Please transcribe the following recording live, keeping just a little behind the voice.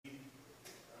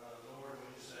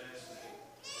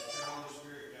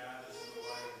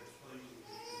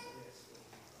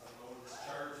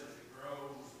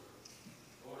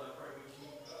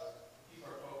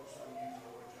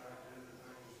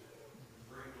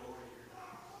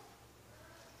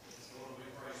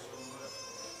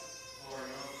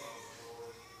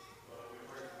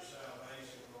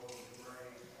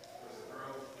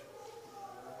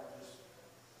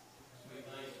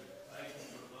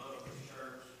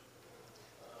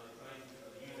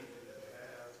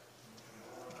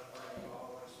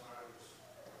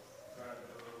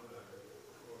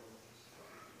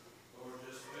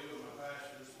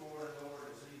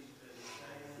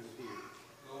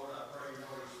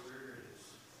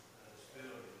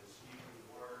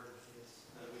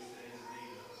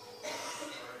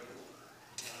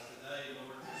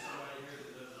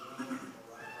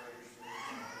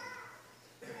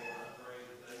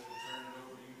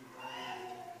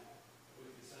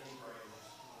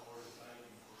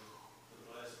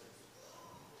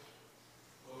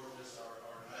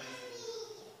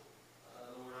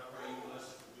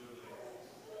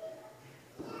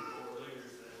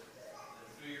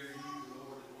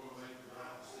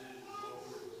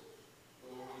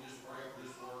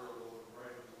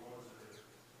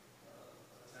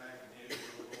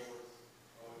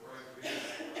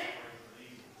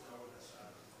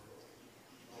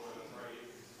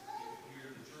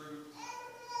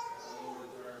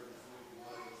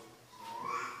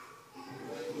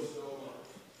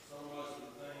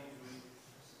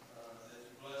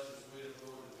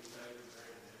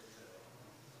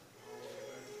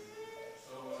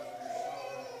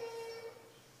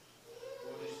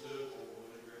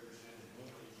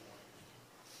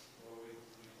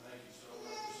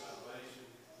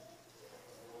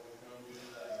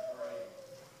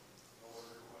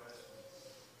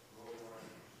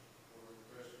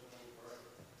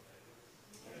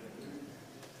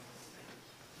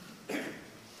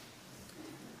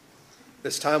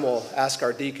This time we'll ask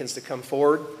our deacons to come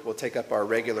forward. We'll take up our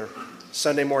regular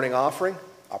Sunday morning offering,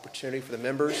 opportunity for the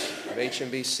members of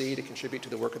HMBC to contribute to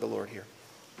the work of the Lord here.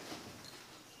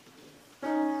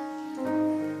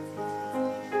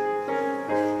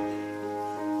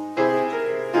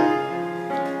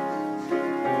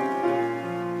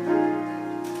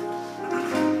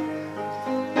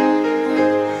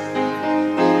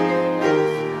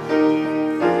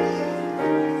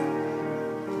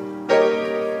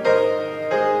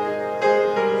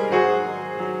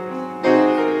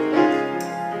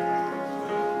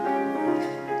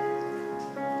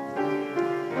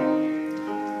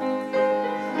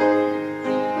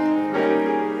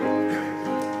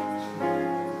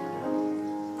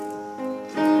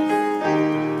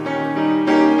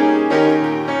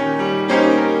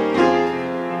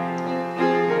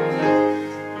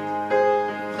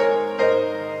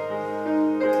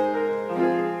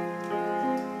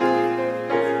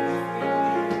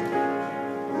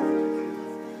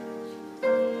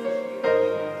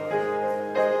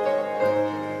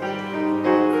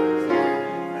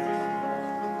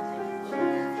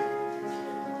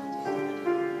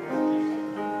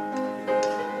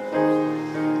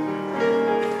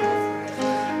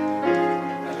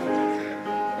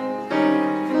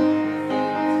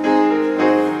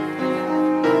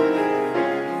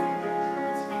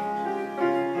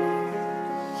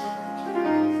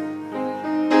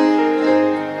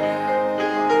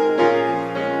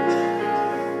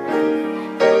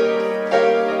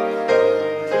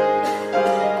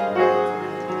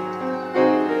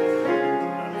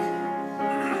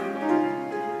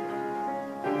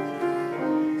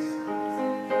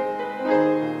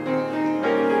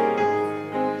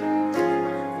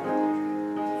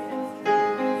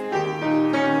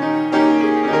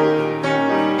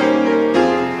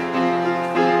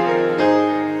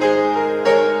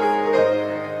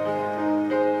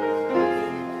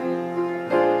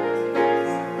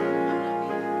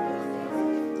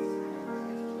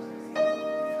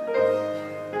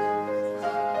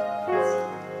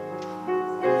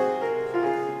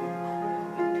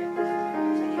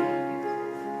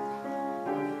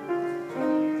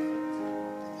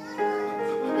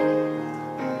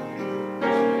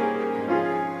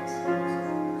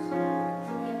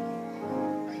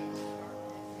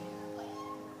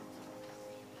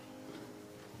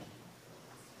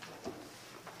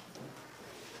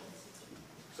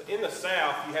 In the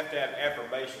South, you have to have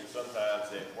affirmation sometimes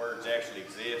that words actually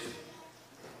exist.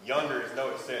 Yonder is no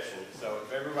exception. So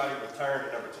if everybody would turn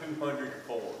to number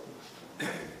 204.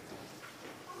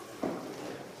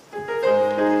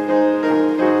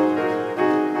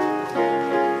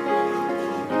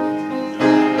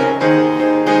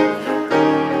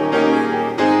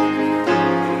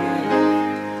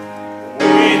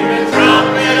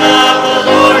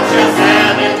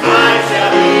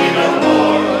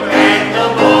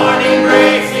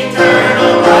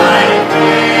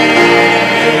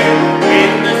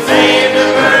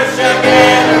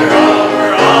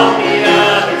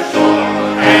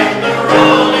 And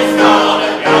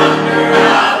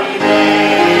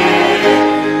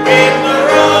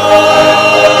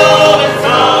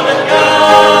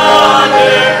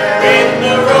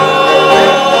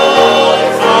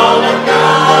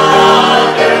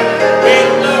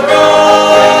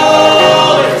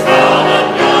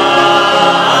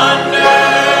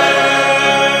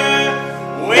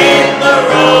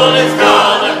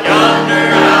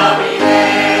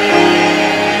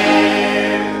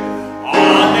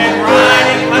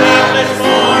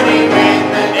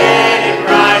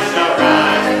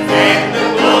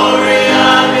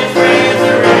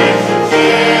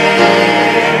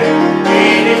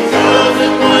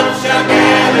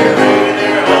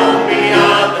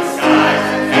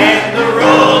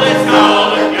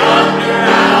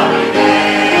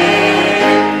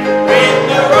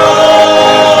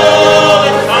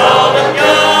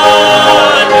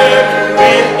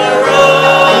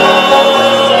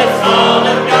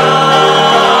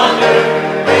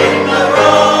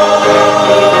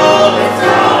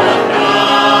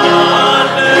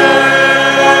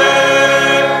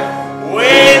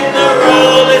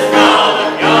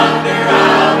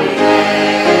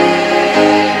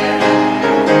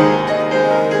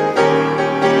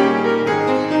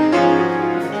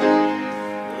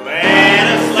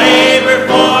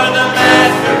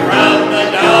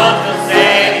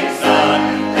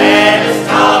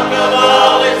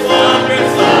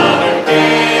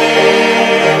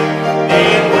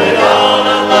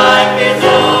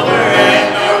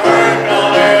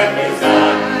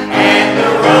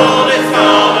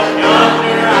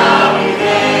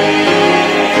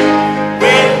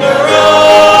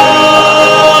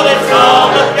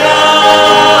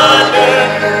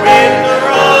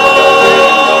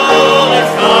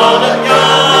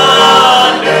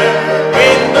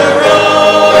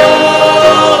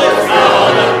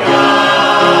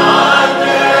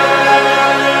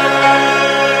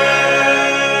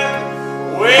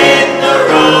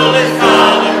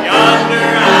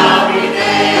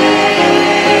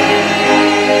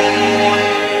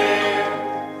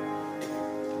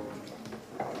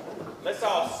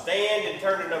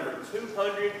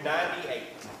 298.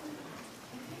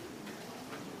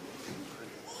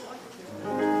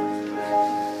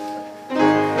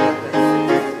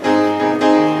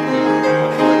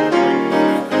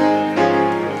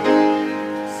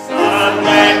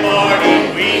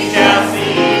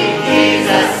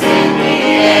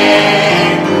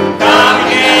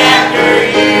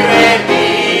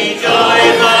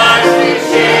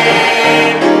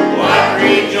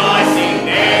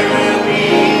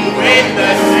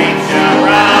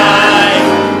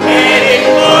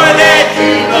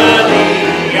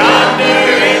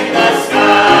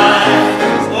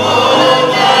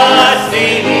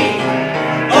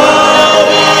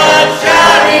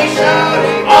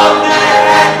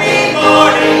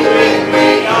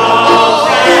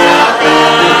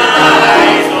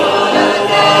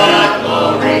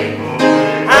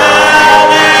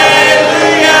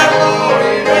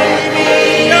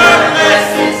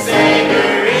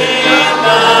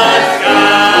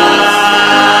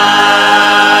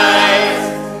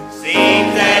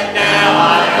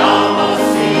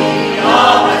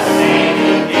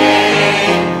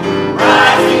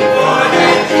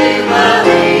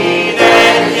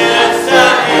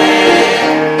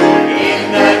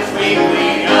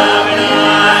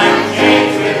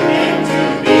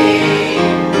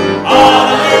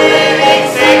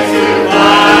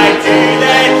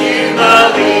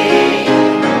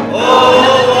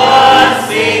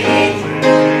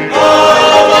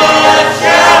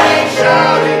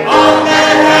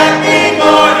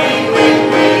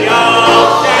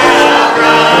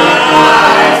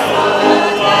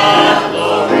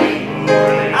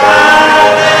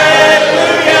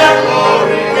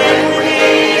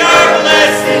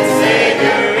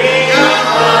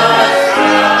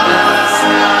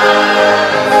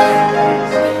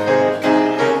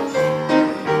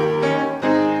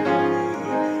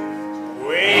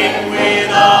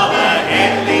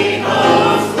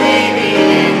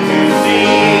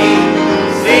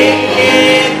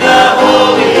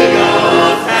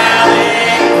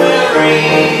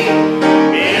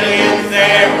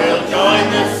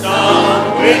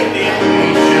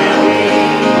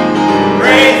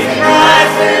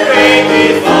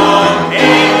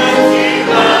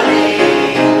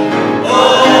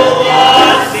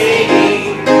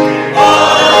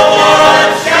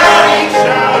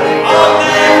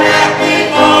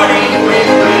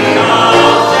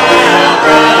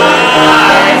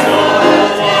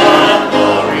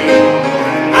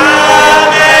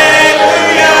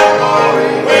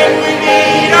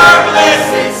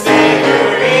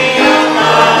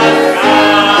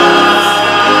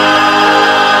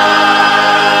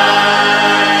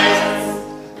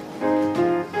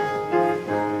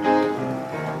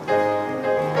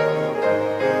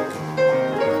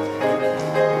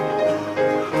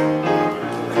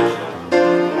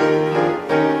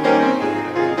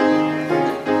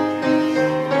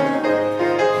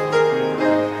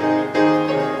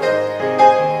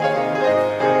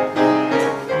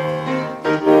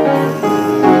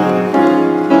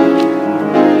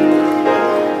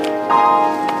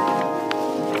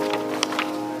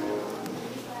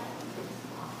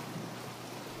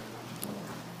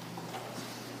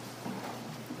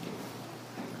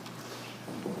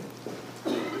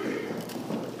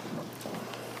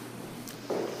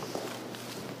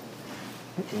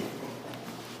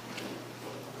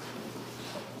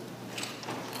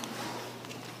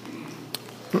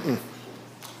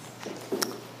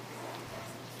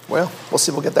 Well, we'll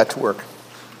see if we'll get that to work.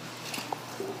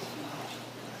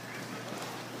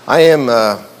 I am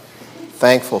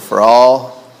thankful for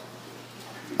all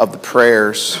of the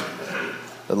prayers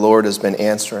the Lord has been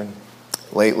answering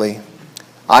lately.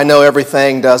 I know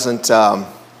everything doesn't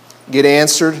get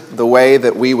answered the way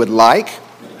that we would like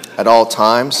at all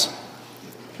times,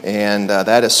 and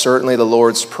that is certainly the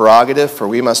Lord's prerogative, for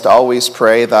we must always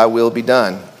pray, "Thy will be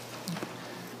done."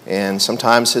 And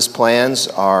sometimes His plans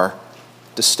are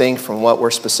distinct from what we're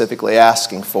specifically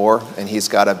asking for, and He's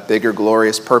got a bigger,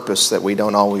 glorious purpose that we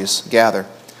don't always gather.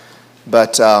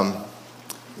 But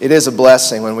it is a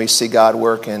blessing when we see God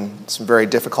work in some very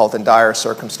difficult and dire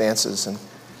circumstances, and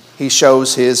He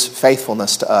shows His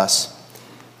faithfulness to us.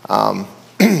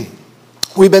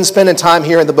 We've been spending time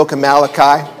here in the book of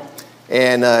Malachi,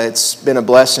 and it's been a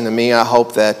blessing to me. I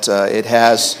hope that it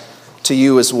has to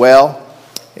you as well.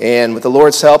 And with the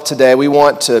Lord's help today, we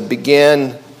want to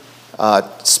begin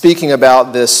speaking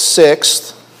about this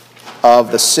sixth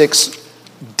of the 6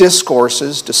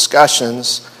 discourses,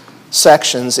 discussions,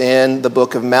 sections in the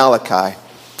book of Malachi.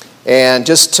 And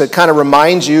just to kind of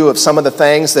remind you of some of the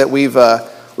things that we've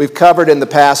covered in the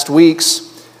past weeks,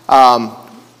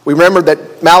 We remember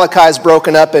that Malachi is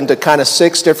broken up into kind of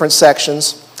 6 different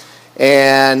sections,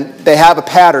 and they have a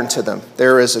pattern to them.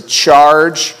 There is a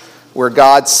charge where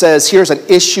God says, here's an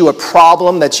issue, a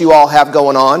problem that you all have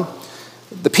going on.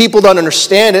 The people don't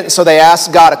understand it, and so they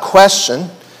ask God a question,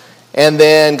 and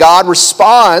then God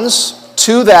responds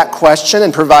to that question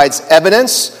and provides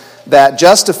evidence that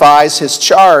justifies his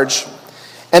charge.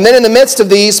 And then in the midst of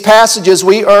these passages,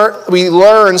 we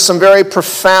learn some very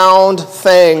profound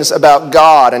things about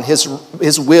God and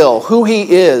his will, who he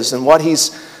is and what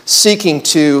he's seeking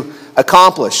to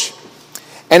accomplish.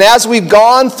 And as we've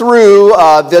gone through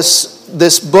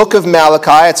this book of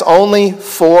Malachi, it's only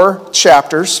 4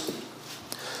 chapters.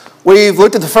 We've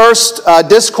looked at the first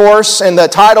discourse, and the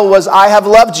title was, I Have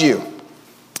Loved You.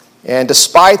 And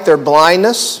despite their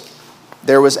blindness,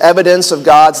 there was evidence of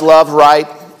God's love right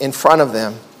in front of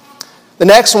them. The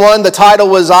next one, the title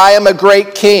was, I Am a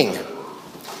Great King.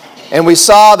 And we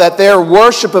saw that their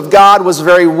worship of God was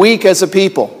very weak as a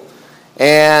people.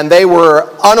 And they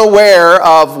were unaware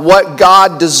of what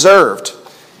God deserved.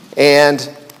 And,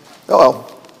 I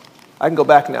can go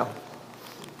back now.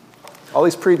 All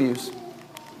these previews.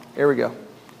 Here we go.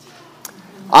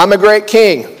 I'm a great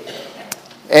king.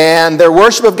 And their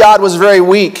worship of God was very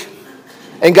weak.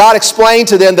 And God explained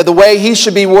to them that the way he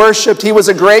should be worshiped, he was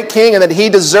a great king, and that he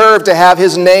deserved to have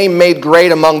his name made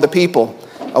great among the people,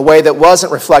 a way that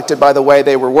wasn't reflected by the way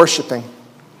they were worshiping.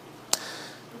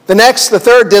 The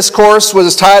third discourse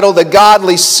was titled The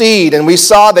Godly Seed, and we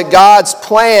saw that God's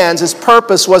plans, his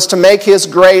purpose was to make his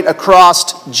great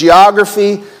across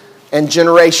geography and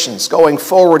generations, going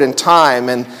forward in time.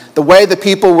 And the way the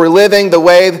people were living,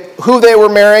 who they were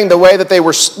marrying, the way that they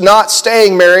were not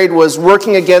staying married was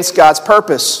working against God's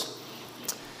purpose.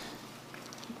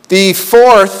 The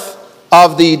fourth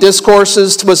of the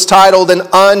discourses was titled An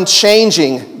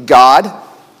Unchanging God.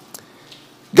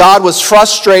 God was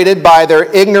frustrated by their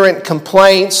ignorant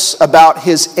complaints about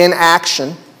his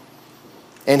inaction.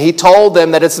 And he told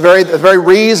them that the very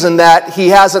reason that he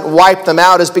hasn't wiped them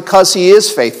out is because he is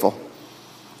faithful.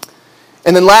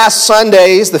 And then last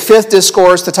Sunday's, the 5th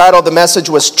discourse, the title of the message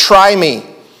was Try Me.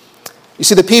 You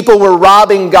see, the people were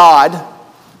robbing God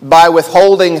by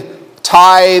withholding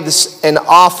tithes and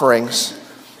offerings.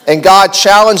 And God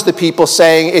challenged the people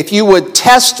saying, if you would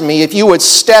test me, if you would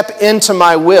step into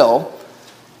my will,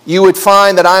 you would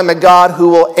find that I am a God who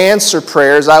will answer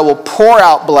prayers. I will pour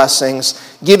out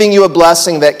blessings, giving you a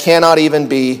blessing that cannot even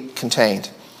be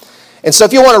contained. And so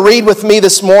if you want to read with me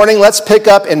this morning, let's pick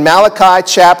up in Malachi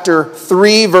chapter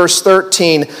 3, verse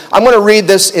 13. I'm going to read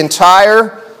this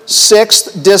entire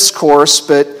 6th discourse,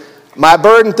 but my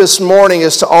burden this morning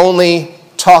is to only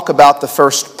talk about the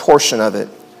first portion of it.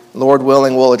 Lord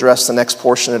willing, we'll address the next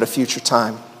portion at a future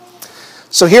time.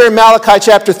 So here in Malachi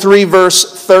chapter 3,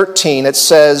 verse 13, it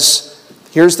says,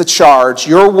 here's the charge,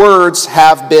 your words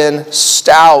have been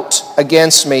stout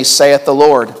against me, saith the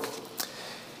Lord.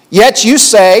 Yet you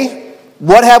say,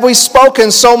 what have we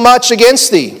spoken so much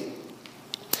against thee?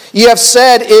 Ye have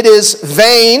said, it is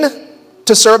vain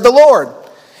to serve the Lord.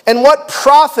 And what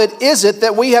profit is it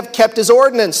that we have kept his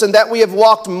ordinance, and that we have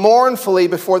walked mournfully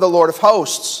before the Lord of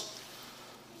hosts?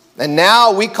 And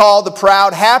now we call the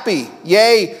proud happy.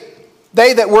 Yea,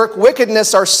 they that work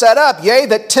wickedness are set up. Yea,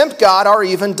 that tempt God are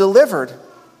even delivered.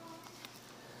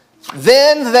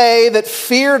 Then they that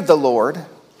feared the Lord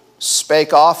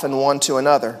spake often one to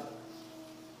another.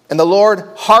 And the Lord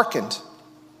hearkened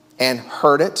and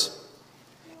heard it.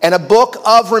 And a book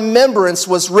of remembrance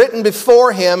was written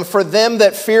before him for them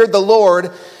that feared the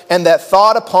Lord and that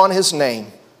thought upon his name.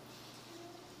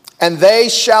 And they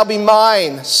shall be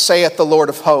mine, saith the Lord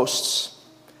of hosts,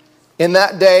 in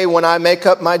that day when I make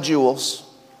up my jewels,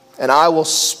 and I will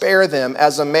spare them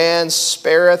as a man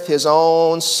spareth his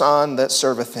own son that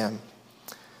serveth him.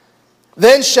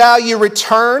 Then shall you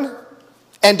return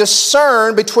and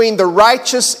discern between the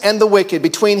righteous and the wicked,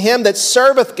 between him that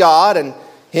serveth God and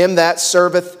him that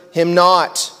serveth him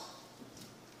not.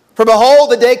 For behold,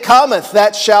 the day cometh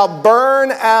that shall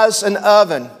burn as an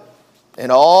oven,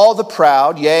 and all the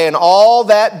proud, yea, and all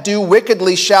that do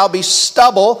wickedly shall be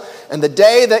stubble, and the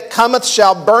day that cometh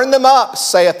shall burn them up,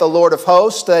 saith the Lord of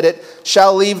hosts, that it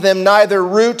shall leave them neither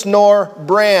root nor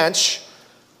branch.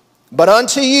 But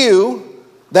unto you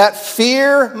that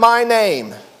fear my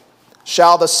name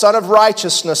shall the Son of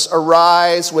Righteousness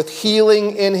arise with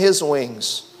healing in his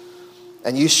wings.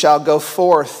 And you shall go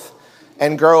forth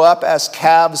and grow up as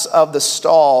calves of the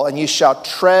stall, and you shall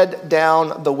tread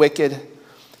down the wicked,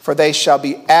 for they shall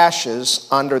be ashes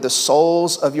under the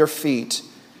soles of your feet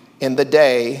in the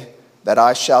day that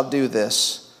I shall do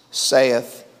this,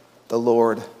 saith the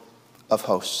Lord of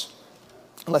hosts.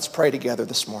 Let's pray together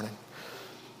this morning.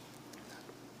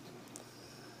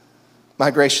 My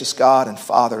gracious God and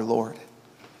Father, Lord,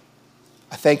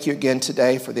 I thank you again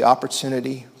today for the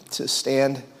opportunity to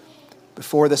stand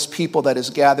before this people that is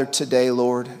gathered today,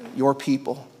 Lord, your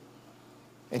people,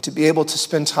 and to be able to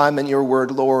spend time in your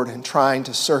word, Lord, and trying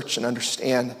to search and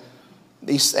understand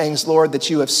these things, Lord,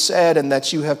 that you have said and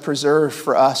that you have preserved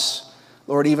for us.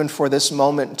 Lord, even for this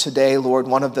moment today, Lord,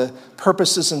 one of the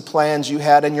purposes and plans you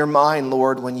had in your mind,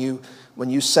 Lord, when you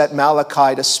set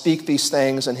Malachi to speak these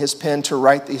things and his pen to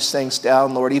write these things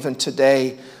down, Lord, even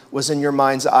today was in your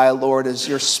mind's eye, Lord, as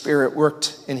your Spirit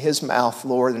worked in his mouth,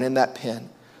 Lord, and in that pen.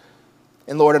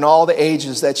 And Lord, in all the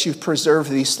ages that you've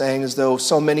preserved these things, though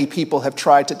so many people have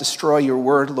tried to destroy your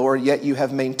word, Lord, yet you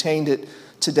have maintained it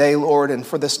today, Lord, and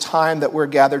for this time that we're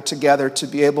gathered together to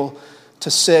be able to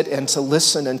sit and to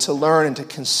listen and to learn and to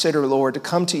consider, Lord, to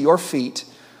come to your feet,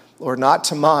 Lord, not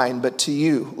to mine, but to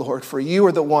you, Lord, for you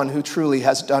are the one who truly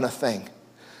has done a thing.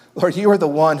 Lord, you are the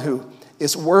one who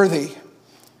is worthy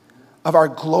of our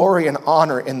glory and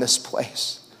honor in this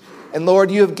place. And Lord,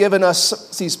 you have given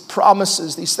us these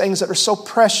promises, these things that are so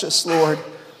precious, Lord,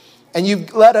 and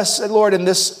you've led us, Lord, in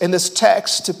this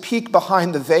text to peek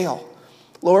behind the veil,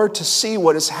 Lord, to see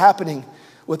what is happening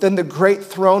within the great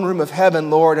throne room of heaven,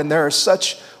 Lord. And there are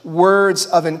such words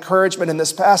of encouragement in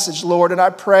this passage, Lord. And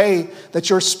I pray that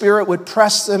your Spirit would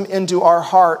press them into our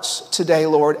hearts today,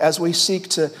 Lord, as we seek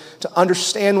to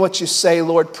understand what you say,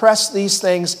 Lord. Press these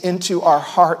things into our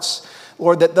hearts,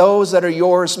 Lord, that those that are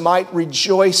yours might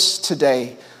rejoice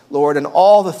today, Lord, in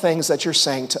all the things that you're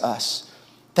saying to us.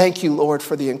 Thank you, Lord,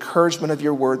 for the encouragement of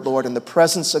your word, Lord, and the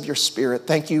presence of your Spirit.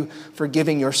 Thank you for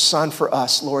giving your Son for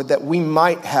us, Lord, that we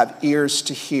might have ears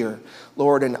to hear,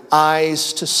 Lord, and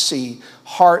eyes to see,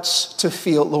 hearts to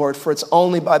feel, Lord, for it's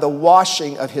only by the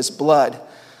washing of his blood,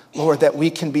 Lord, that we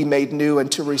can be made new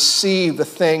and to receive the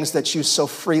things that you so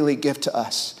freely give to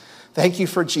us. Thank you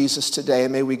for Jesus today,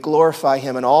 and may we glorify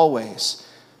him in all ways.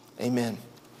 Amen.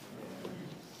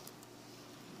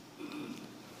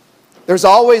 There's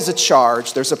always a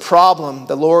charge. There's a problem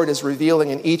the Lord is revealing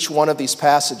in each one of these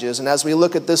passages. And as we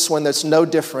look at this one, that's no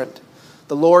different.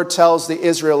 The Lord tells the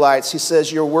Israelites, he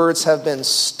says, your words have been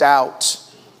stout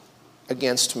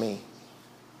against me.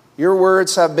 Your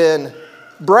words have been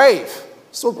brave.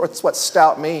 That's what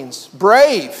stout means.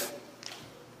 Brave,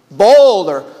 bold,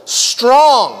 or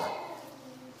strong.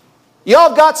 Y'all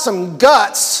have got some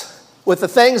guts with the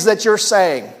things that you're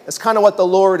saying. That's kind of what the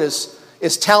Lord is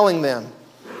telling them.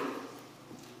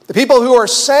 The people who are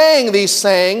saying these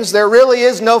things, there really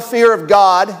is no fear of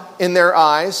God in their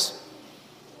eyes.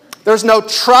 There's no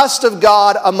trust of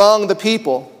God among the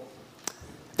people.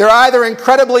 They're either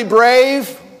incredibly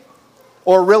brave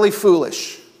or really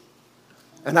foolish.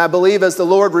 And I believe as the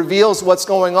Lord reveals what's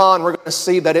going on, we're going to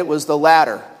see that it was the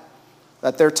latter.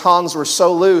 That their tongues were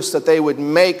so loose that they would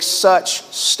make such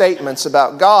statements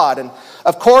about God. And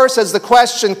of course, as the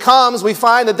question comes, we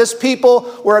find that this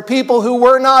people were a people who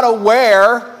were not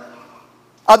aware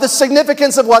of the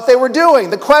significance of what they were doing.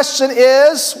 The question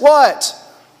is, what?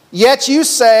 Yet you're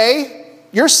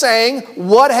saying,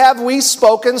 what have we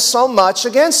spoken so much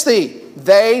against thee?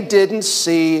 They didn't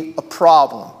see a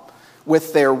problem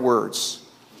with their words.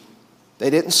 They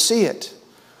didn't see it.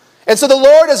 And so the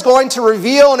Lord is going to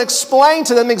reveal and explain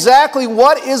to them exactly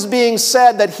what is being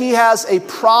said that he has a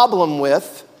problem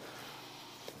with.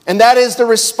 And that is the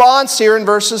response here in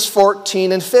verses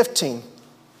 14 and 15.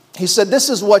 He said, this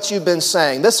is what you've been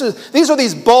saying. These are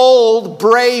these bold,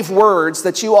 brave words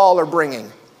that you all are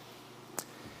bringing.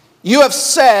 You have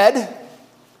said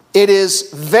it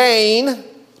is vain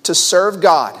to serve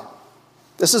God.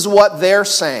 This is what they're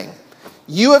saying.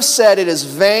 You have said it is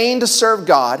vain to serve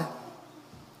God.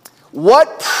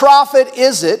 What profit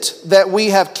is it that we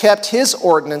have kept his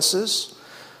ordinances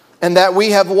and that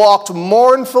we have walked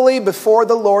mournfully before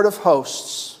the Lord of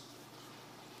hosts?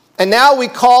 And now we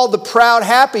call the proud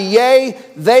happy. Yea,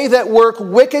 they that work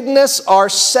wickedness are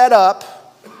set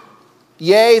up.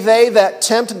 Yea, they that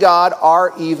tempt God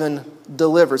are even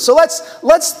delivered. So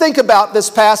let's think about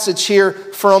this passage here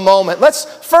for a moment. Let's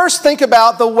first think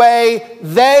about the way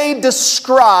they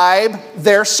describe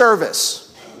their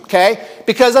service. Okay?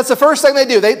 Because that's the first thing they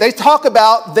do. They talk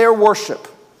about their worship.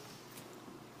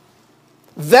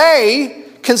 They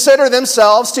consider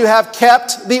themselves to have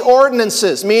kept the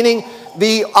ordinances, meaning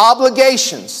the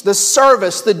obligations, the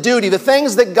service, the duty, the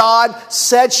things that God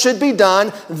said should be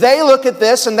done. They look at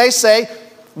this and they say,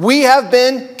 we have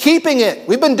been keeping it.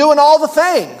 We've been doing all the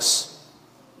things.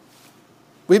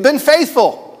 We've been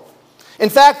faithful. In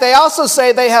fact, they also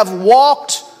say they have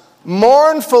walked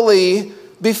mournfully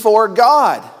before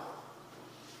God.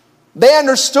 They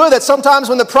understood that sometimes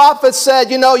when the prophets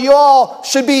said, you all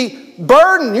should be be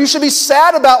burdened. You should be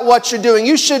sad about what you're doing.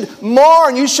 You should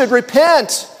mourn. You should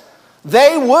repent.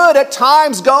 They would at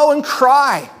times go and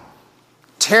cry,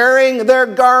 tearing their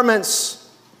garments.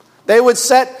 They would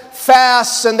set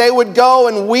fasts and they would go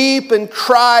and weep and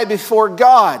cry before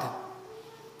God.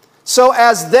 So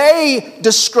as they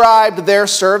described their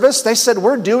service, they said,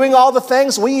 we're doing all the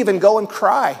things. We even go and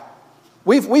cry.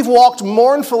 We've walked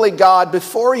mournfully, God,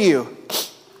 before you.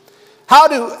 How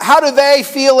do they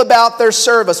feel about their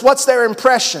service? What's their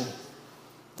impression?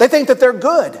 They think that they're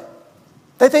good.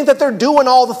 They think that they're doing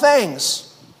all the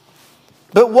things.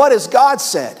 But what has God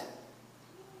said?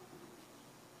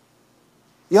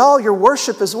 Y'all, your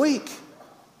worship is weak.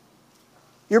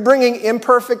 You're bringing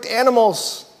imperfect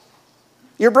animals.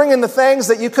 You're bringing the things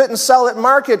that you couldn't sell at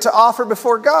market to offer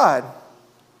before God.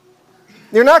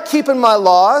 You're not keeping my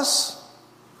laws,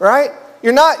 right?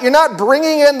 You're not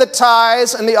bringing in the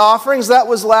tithes and the offerings. That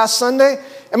was last Sunday.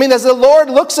 I mean, as the Lord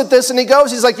looks at this and he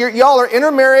goes, he's like, y'all are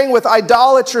intermarrying with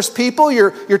idolatrous people.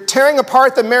 You're tearing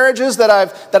apart the marriages that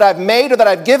I've made or that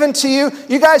I've given to you.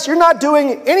 You guys, you're not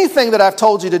doing anything that I've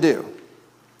told you to do.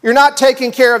 You're not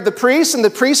taking care of the priests, and the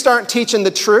priests aren't teaching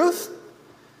the truth.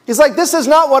 He's like, this is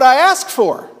not what I asked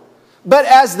for. But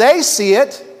as they see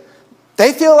it,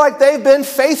 they feel like they've been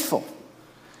faithful.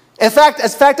 In fact,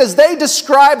 as they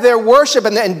describe their worship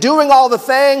and doing all the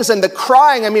things and the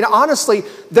crying, I mean, honestly,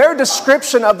 their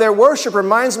description of their worship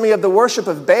reminds me of the worship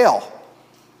of Baal.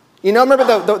 You know,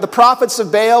 remember the prophets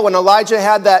of Baal when Elijah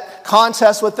had that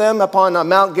contest with them up on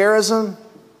Mount Gerizim?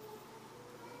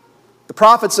 The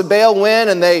prophets of Baal went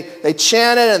and they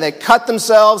chanted and they cut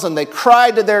themselves and they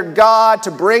cried to their God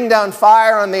to bring down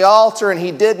fire on the altar, and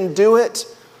he didn't do it.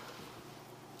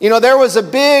 You know, there was a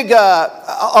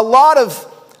lot of,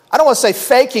 I don't want to say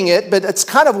faking it, but it's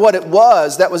kind of what it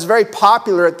was that was very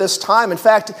popular at this time. In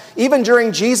fact, even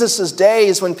during Jesus'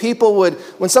 days, when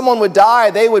someone would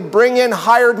die, they would bring in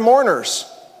hired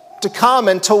mourners to come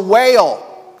and to wail,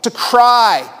 to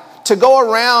cry, to go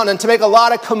around and to make a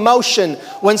lot of commotion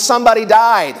when somebody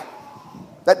died.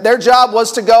 That their job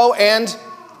was to go and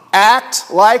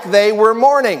act like they were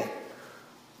mourning.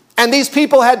 And these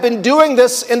people had been doing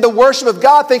this in the worship of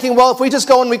God, thinking, well, if we just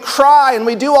go and we cry and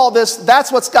we do all this,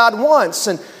 that's what God wants.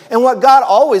 And what God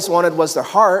always wanted was their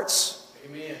hearts.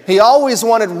 Amen. He always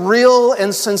wanted real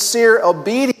and sincere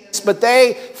obedience, but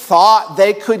they thought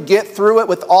they could get through it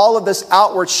with all of this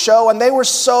outward show, and they were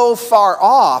so far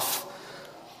off.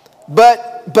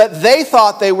 But they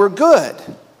thought they were good.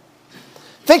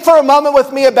 Think for a moment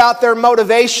with me about their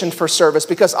motivation for service,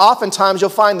 because oftentimes you'll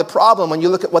find the problem when you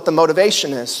look at what the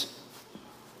motivation is.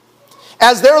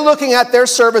 As they're looking at their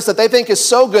service that they think is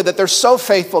so good, that they're so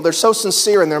faithful, they're so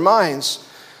sincere in their minds,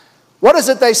 what is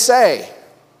it they say?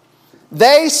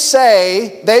 They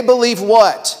say, they believe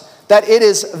what? That it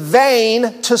is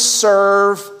vain to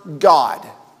serve God.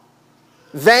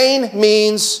 Vain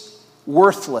means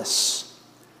worthless,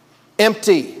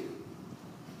 empty,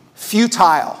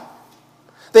 futile.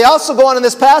 They also go on in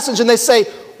this passage and they say,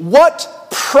 what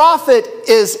profit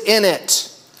is in it?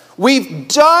 We've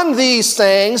done these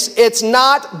things. It's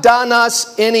not done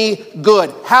us any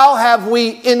good. How have we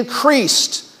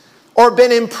increased or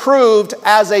been improved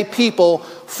as a people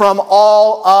from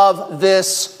all of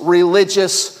this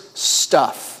religious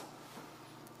stuff?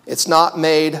 It's not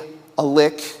made a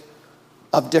lick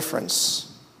of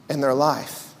difference in their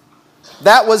life.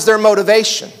 That was their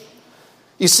motivation.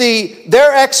 You see,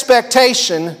 their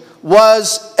expectation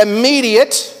was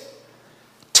immediate,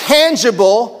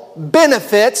 tangible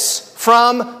benefits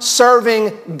from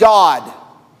serving God.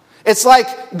 It's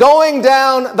like going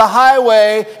down the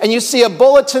highway and you see a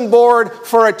bulletin board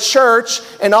for a church,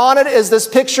 and on it is this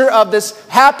picture of this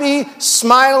happy,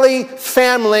 smiley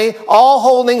family all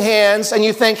holding hands, and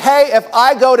you think, hey, if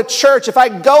I go to church, if I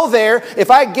go there, if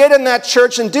I get in that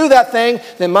church and do that thing,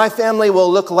 then my family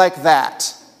will look like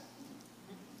that.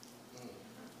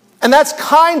 And that's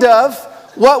kind of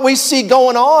what we see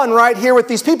going on right here with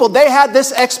these people. They had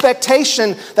this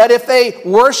expectation that if they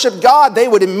worshiped God, they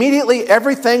would immediately,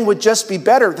 everything would just be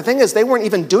better. The thing is, they weren't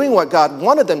even doing what God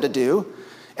wanted them to do.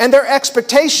 And their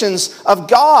expectations of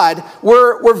God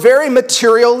were very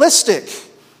materialistic.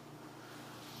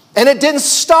 And it didn't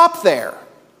stop there.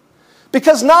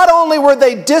 Because not only were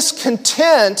they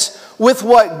discontent with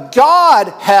what God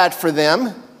had for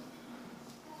them,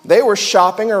 they were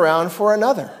shopping around for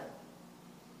another.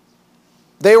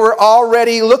 They were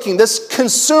already looking, this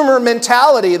consumer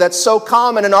mentality that's so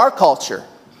common in our culture.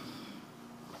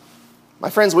 My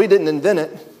friends, we didn't invent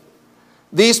it.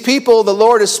 These people the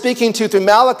Lord is speaking to through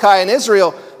Malachi and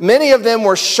Israel, many of them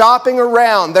were shopping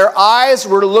around. Their eyes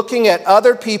were looking at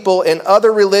other people in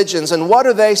other religions. And what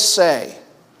do they say?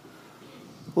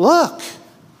 Look.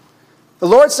 The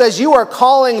Lord says you are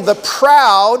calling the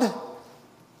proud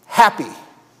happy.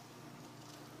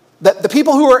 The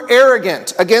people who are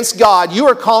arrogant against God, you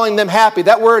are calling them happy.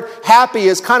 That word happy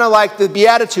is kind of like the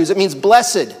Beatitudes. It means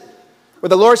blessed. Where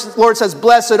the Lord says,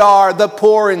 blessed are the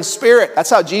poor in spirit. That's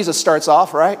how Jesus starts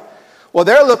off, right? Well,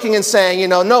 they're looking and saying,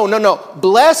 no.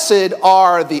 Blessed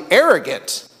are the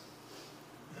arrogant.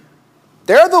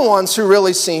 They're the ones who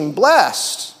really seem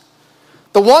blessed.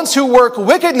 The ones who work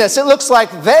wickedness, it looks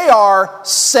like they are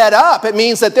set up. It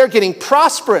means that they're getting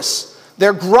prosperous.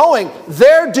 They're growing.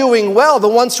 They're doing well. The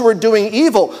ones who are doing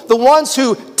evil, the ones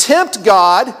who tempt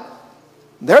God,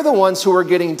 they're the ones who are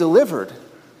getting delivered.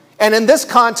 And in this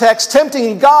context,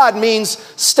 tempting God means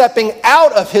stepping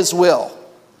out of His will.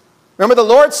 Remember, the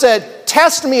Lord said,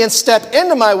 test me and step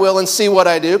into my will and see what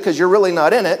I do, because you're really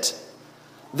not in it.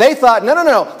 They thought,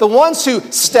 no. The ones who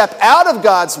step out of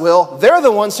God's will, they're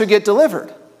the ones who get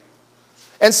delivered.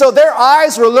 And so their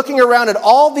eyes were looking around at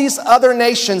all these other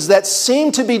nations that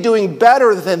seemed to be doing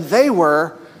better than they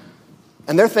were,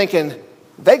 and they're thinking,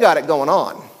 they got it going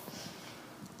on.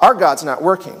 Our God's not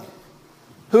working.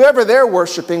 Whoever they're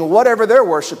worshiping, whatever they're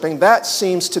worshiping, that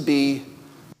seems to be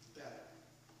better.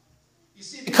 You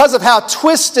see, because of how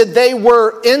twisted they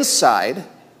were inside,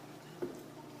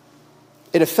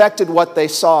 it affected what they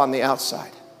saw on the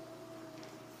outside.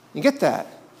 You get that?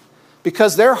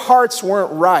 Because their hearts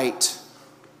weren't right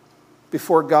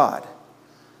before God.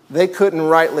 They couldn't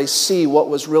rightly see what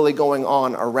was really going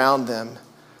on around them,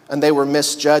 and they were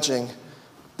misjudging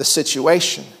the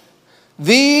situation.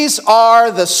 These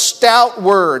are the stout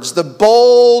words, the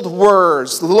bold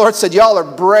words. The Lord said, y'all are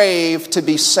brave to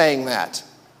be saying that.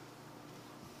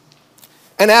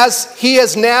 And as He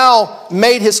has now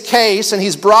made His case and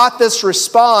He's brought this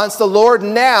response, the Lord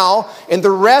now, in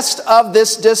the rest of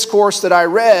this discourse that I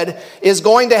read, is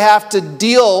going to have to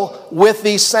deal with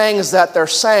these sayings that they're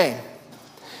saying.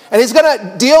 And He's going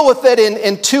to deal with it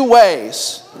in two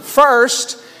ways.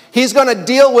 First, He's going to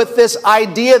deal with this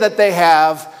idea that they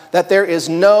have that there is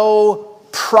no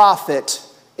profit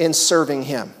in serving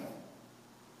Him.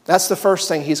 That's the first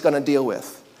thing He's going to deal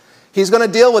with. He's going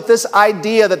to deal with this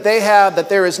idea that they have that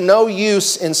there is no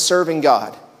use in serving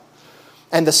God.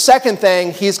 And the second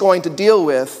thing He's going to deal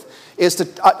with is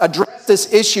to address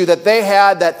this issue that they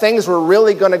had, that things were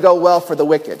really going to go well for the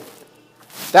wicked.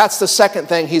 That's the second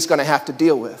thing He's going to have to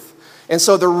deal with. And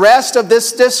so the rest of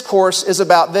this discourse is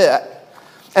about that.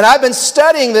 And I've been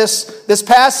studying this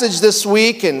passage this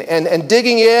week and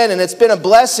digging in, and it's been a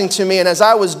blessing to me. And as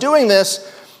I was doing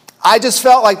this, I just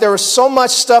felt like there was so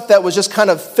much stuff that was just kind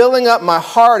of filling up my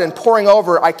heart and pouring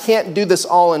over. I can't do this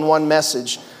all in one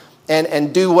message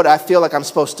and do what I feel like I'm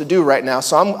supposed to do right now.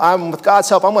 So I'm with God's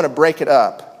help, I'm going to break it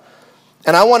up.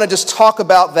 And I want to just talk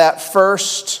about that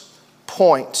first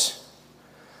point.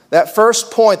 That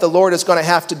first point the Lord is going to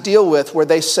have to deal with, where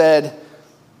they said,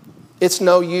 it's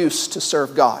no use to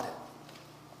serve God.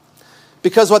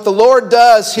 Because what the Lord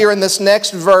does here in this next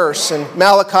verse, in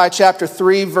Malachi chapter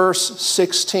 3, verse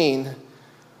 16,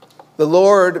 the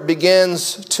Lord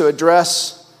begins to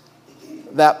address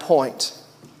that point.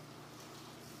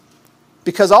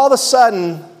 Because all of a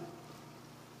sudden,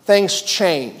 things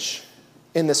change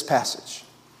in this passage.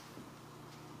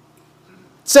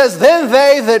 It says, then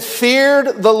they that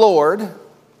feared the Lord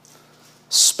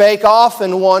spake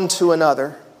often one to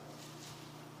another,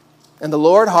 and the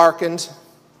Lord hearkened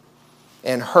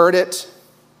and heard it.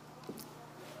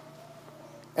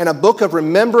 And a book of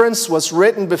remembrance was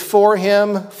written before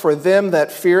Him for them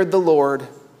that feared the Lord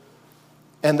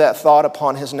and that thought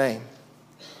upon His name.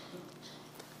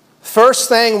 First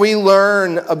thing we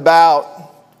learn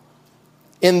about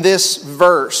in this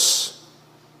verse,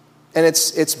 and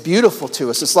it's beautiful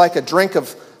to us. It's like a drink of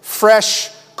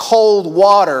fresh, cold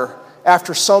water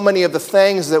after so many of the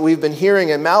things that we've been hearing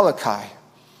in Malachi.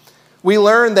 We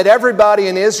learn that everybody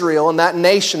in Israel and that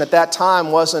nation at that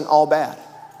time wasn't all bad.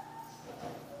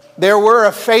 There were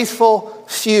a faithful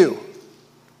few,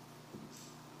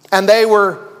 and they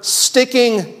were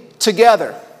sticking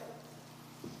together.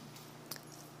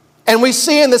 And we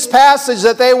see in this passage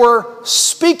that they were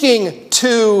speaking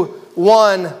to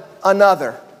one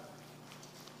another.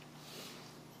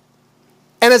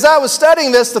 And as I was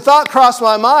studying this, the thought crossed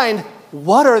my mind,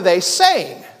 what are they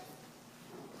saying?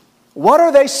 What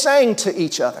are they saying to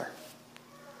each other?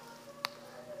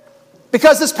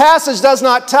 Because this passage does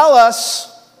not tell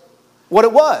us what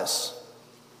it was.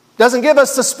 It doesn't give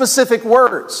us the specific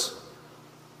words.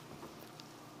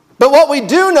 But what we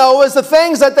do know is the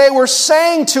things that they were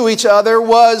saying to each other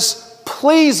was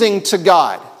pleasing to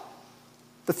God.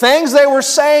 The things they were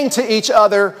saying to each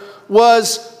other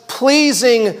was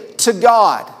pleasing to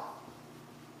God.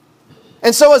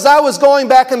 And so as I was going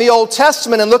back in the Old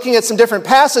Testament and looking at some different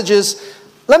passages,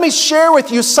 let me share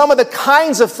with you some of the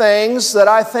kinds of things that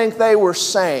I think they were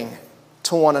saying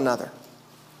to one another.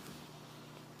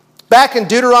 Back in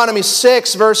Deuteronomy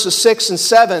 6, verses 6 and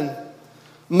 7,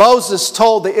 Moses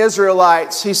told the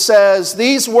Israelites, he says,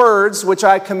 "These words which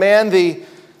I command thee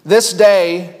this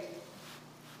day,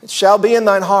 it shall be in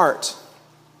thine heart,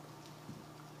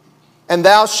 and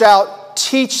thou shalt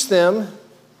teach them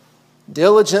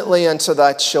diligently unto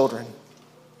thy children,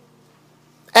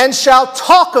 and shalt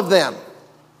talk of them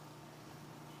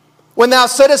when thou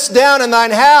sittest down in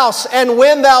thine house, and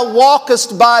when thou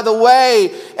walkest by the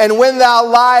way, and when thou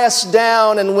liest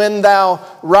down, and when thou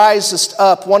risest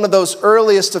up." One of those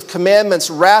earliest of commandments,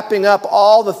 wrapping up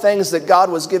all the things that God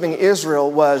was giving Israel,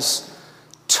 was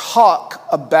talk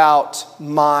about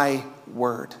my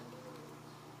word.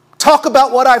 Talk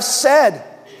about what I've said.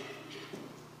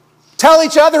 Tell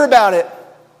each other about it.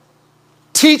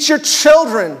 Teach your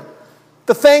children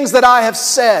the things that I have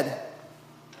said.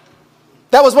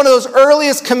 That was one of those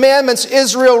earliest commandments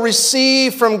Israel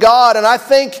received from God. And I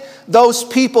think those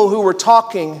people who were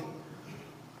talking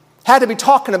had to be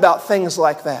talking about things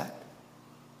like that.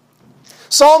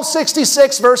 Psalm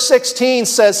 66 verse 16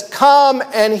 says, "Come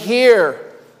and hear,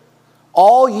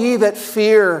 all ye that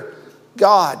fear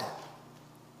God.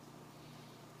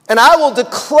 And I will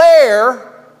declare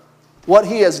what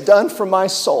he has done for my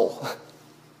soul."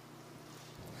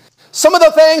 Some of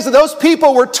the things that those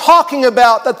people were talking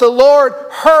about that the Lord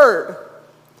heard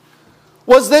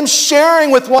was them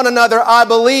sharing with one another, I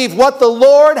believe, what the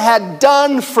Lord had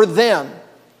done for them.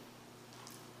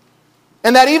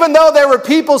 And that even though there were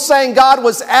people saying God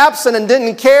was absent and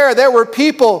didn't care, there were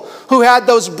people who had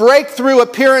those breakthrough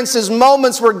appearances,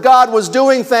 moments where God was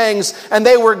doing things, and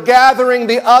they were gathering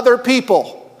the other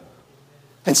people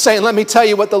and saying, "Let me tell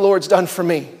you what the Lord's done for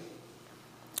me."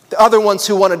 The other ones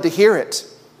who wanted to hear it,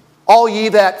 "All ye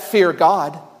that fear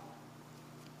God,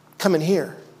 come and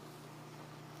hear."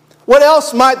 What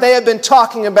else might they have been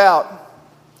talking about?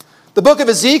 The book of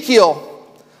Ezekiel,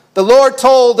 the Lord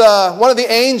told one of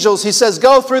the angels, he says,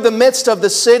 "Go through the midst of the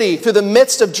city, through the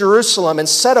midst of Jerusalem, and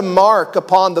set a mark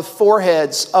upon the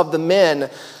foreheads of the men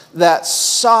that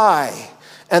sigh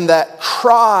and that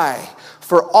cry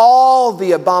for all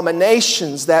the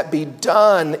abominations that be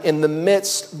done in the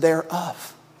midst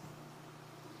thereof."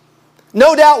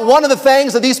 No doubt one of the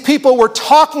things that these people were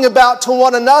talking about to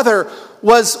one another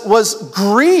was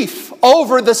grief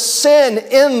over the sin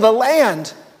in the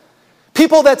land.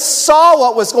 People that saw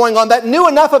what was going on, that knew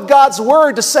enough of God's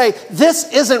word to say, "This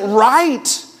isn't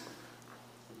right."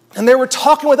 And they were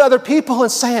talking with other people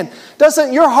and saying,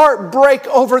 "Doesn't your heart break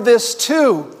over this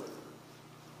too?"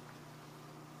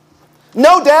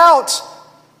 No doubt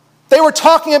they were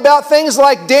talking about things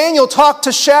like Daniel talked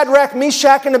to Shadrach,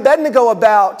 Meshach, and Abednego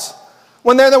about.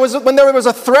 When there was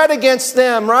a threat against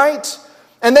them, right?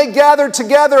 And they gathered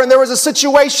together, and there was a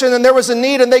situation and there was a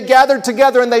need, and they gathered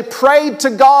together and they prayed to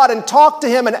God and talked to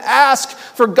him and asked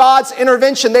for God's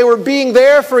intervention. They were being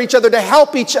there for each other to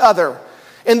help each other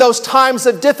in those times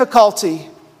of difficulty.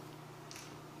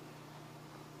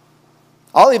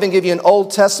 I'll even give you an Old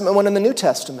Testament one in the New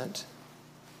Testament.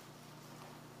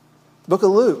 The book of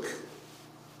Luke,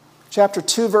 chapter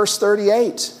 2, verse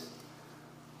 38.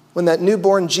 When that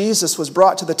newborn Jesus was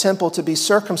brought to the temple to be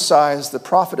circumcised, the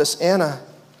prophetess Anna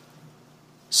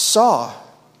saw,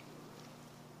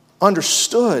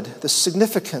 understood the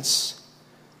significance.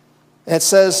 And it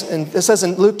says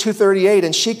in Luke 2:38,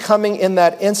 "And she coming in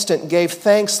that instant gave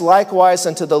thanks likewise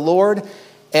unto the Lord,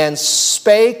 and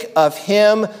spake of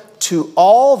him to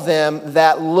all them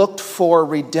that looked for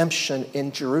redemption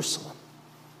in Jerusalem."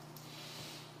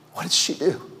 What did she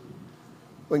do?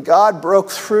 When God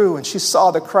broke through and she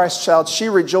saw the Christ child, she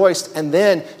rejoiced, and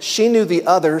then she knew the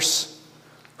others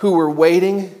who were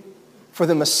waiting for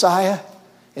the Messiah,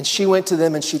 and she went to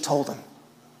them and she told them.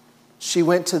 She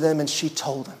went to them and she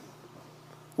told them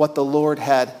what the Lord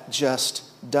had just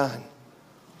done.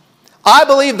 I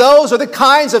believe those are the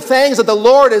kinds of things that the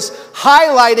Lord is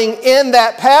highlighting in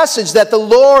that passage, that the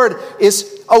Lord is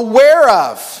aware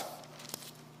of.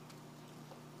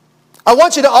 I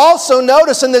want you to also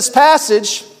notice in this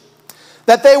passage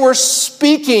that they were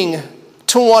speaking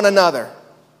to one another.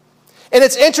 And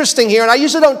it's interesting here, and I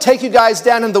usually don't take you guys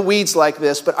down in the weeds like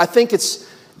this, but I think it's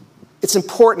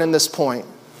important in this point.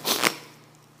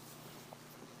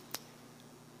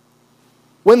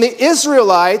 When the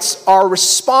Israelites are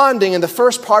responding in the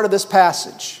first part of this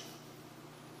passage,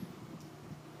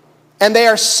 and they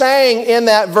are saying in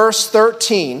that verse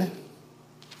 13,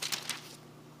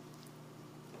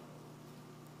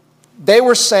 they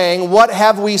were saying, "What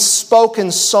have we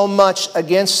spoken so much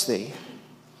against thee?"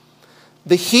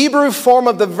 the Hebrew form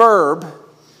of the verb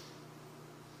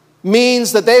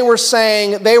means that they were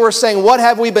saying, what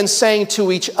have we been saying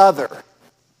to each other?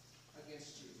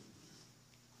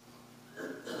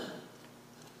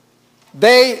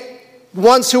 The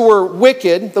ones who were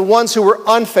wicked, the ones who were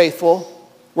unfaithful,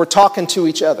 were talking to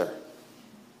each other.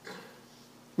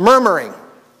 Murmuring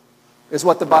is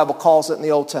what the Bible calls it in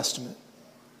the Old Testament.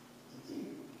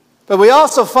 But we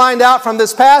also find out from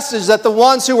this passage that the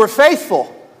ones who were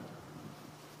faithful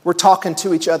were talking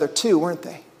to each other too, weren't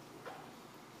they?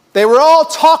 They were all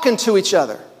talking to each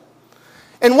other.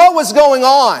 And what was going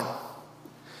on?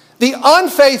 The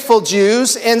unfaithful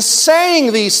Jews, in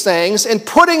saying these things and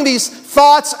putting these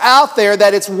thoughts out there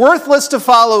that it's worthless to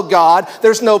follow God,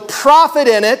 there's no profit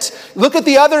in it. Look at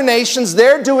the other nations,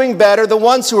 they're doing better. The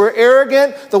ones who are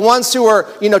arrogant, the ones who are,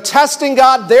 testing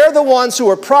God, they're the ones who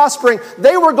are prospering.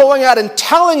 They were going out and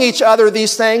telling each other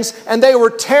these things, and they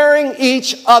were tearing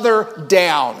each other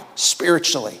down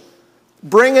spiritually,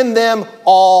 bringing them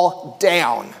all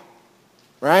down.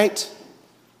 Right?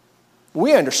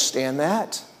 We understand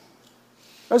that.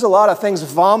 There's a lot of things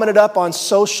vomited up on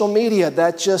social media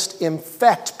that just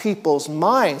infect people's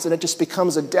minds, and it just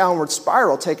becomes a downward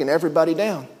spiral, taking everybody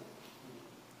down.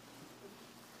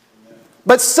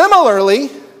 But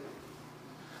similarly,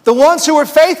 the ones who were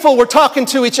faithful were talking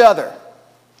to each other.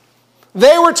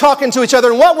 They were talking to each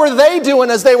other, and what were they doing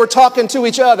as they were talking to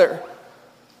each other?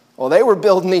 Well, they were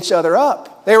building each other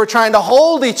up. They were trying to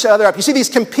hold each other up. You see these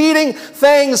competing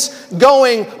things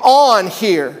going on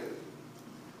here.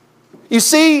 You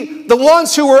see, the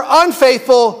ones who were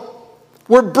unfaithful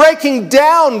were breaking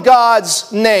down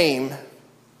God's name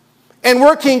and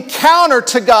working counter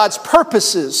to God's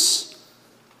purposes.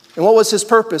 And what was his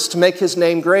purpose? To make his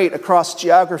name great across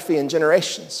geography and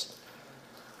generations.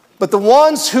 But the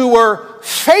ones who were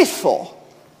faithful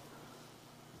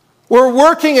were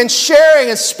working and sharing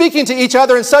and speaking to each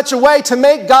other in such a way to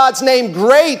make God's name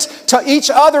great to each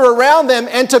other around them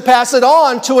and to pass it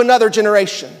on to another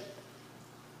generation.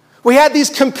 We had these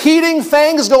competing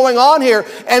things going on here,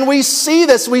 and we see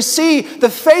this. We see the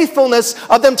faithfulness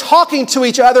of them talking to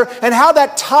each other and how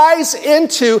that ties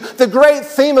into the great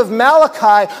theme of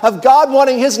Malachi, of God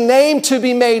wanting his name to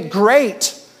be made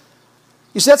great.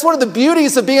 You see, that's one of the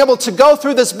beauties of being able to go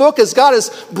through this book as God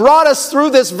has brought us through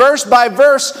this verse by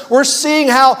verse. We're seeing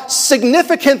how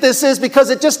significant this is because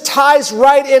it just ties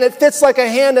right in. It fits like a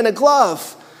hand in a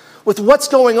glove with what's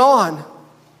going on.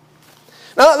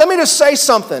 Now, let me just say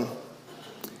something.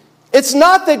 It's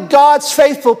not that God's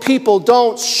faithful people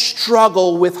don't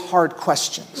struggle with hard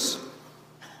questions.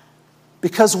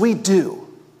 Because we do.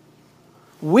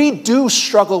 We do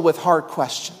struggle with hard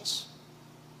questions.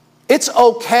 It's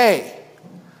okay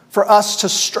for us to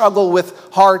struggle with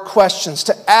hard questions,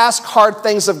 to ask hard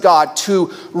things of God, to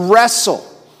wrestle.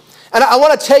 And I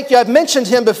want to take you, I've mentioned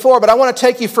him before, but I want to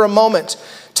take you for a moment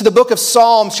to the book of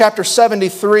Psalms, chapter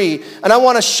 73, and I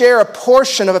want to share a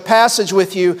portion of a passage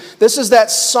with you. This is that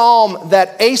psalm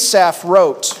that Asaph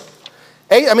wrote.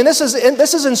 This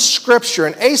is in Scripture,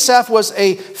 and Asaph was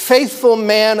a faithful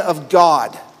man of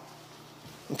God.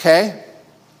 Okay?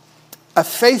 A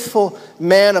faithful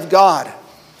man of God.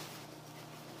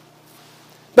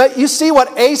 But you see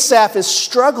what Asaph is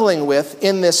struggling with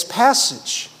in this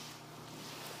passage.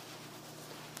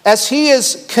 As he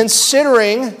is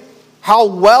considering how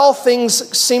well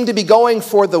things seem to be going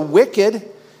for the wicked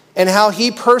and how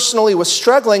he personally was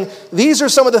struggling, these are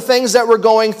some of the things that were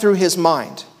going through his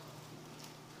mind.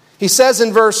 He says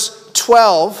in verse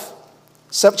 12,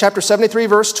 chapter 73,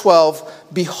 verse 12,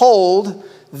 "Behold,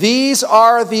 these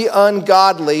are the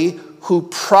ungodly who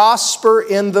prosper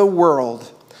in the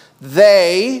world.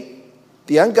 They,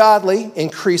 the ungodly,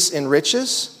 increase in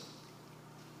riches."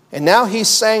 And now he's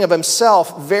saying of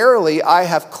himself, "Verily, I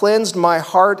have cleansed my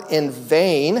heart in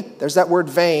vain." There's that word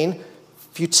vain.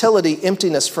 Futility,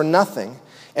 emptiness, for nothing.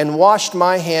 "And washed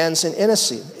my hands in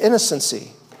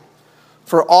innocency.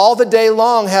 For all the day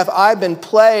long have I been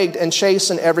plagued and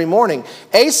chastened every morning."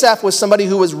 Asaph was somebody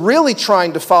who was really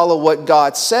trying to follow what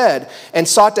God said and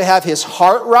sought to have his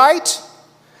heart right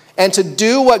and to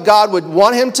do what God would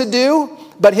want him to do.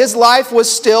 But his life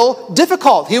was still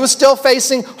difficult. He was still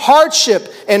facing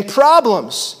hardship and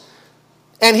problems.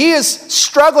 And he is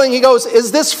struggling. He goes,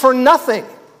 "Is this for nothing?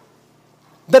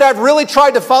 That I've really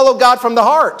tried to follow God from the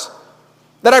heart.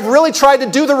 That I've really tried to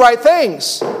do the right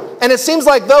things. And it seems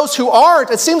like those who aren't,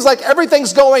 it seems like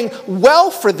everything's going well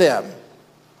for them."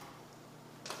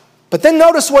 But then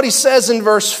notice what he says in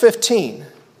verse 15.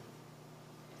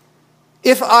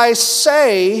 "If I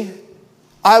say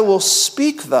I will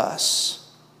speak thus."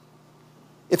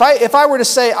 If I were to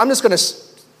say, I'm just going to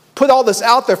put all this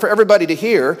out there for everybody to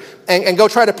hear and go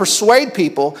try to persuade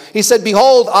people. He said,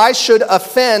 behold, I should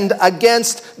offend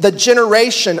against the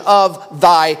generation of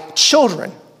thy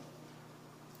children.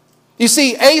 You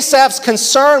see, Asaph's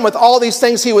concern with all these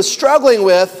things he was struggling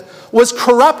with was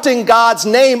corrupting God's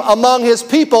name among his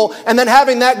people and then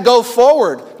having that go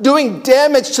forward, doing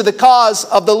damage to the cause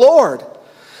of the Lord.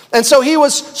 And so he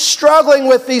was struggling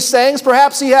with these things.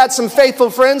 Perhaps he had some faithful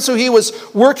friends who he was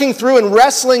working through and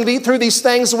wrestling through these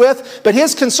things with. But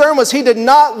his concern was he did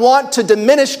not want to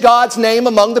diminish God's name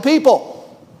among the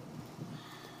people.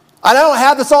 I don't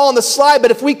have this all on the slide, but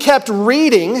if we kept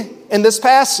reading in this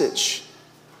passage,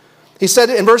 he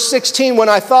said in verse 16, when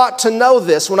I thought to know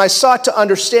this, when I sought to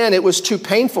understand, it was too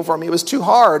painful for me. It was too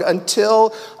hard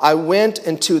until I went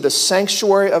into the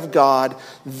sanctuary of God.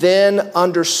 Then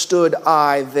understood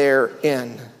I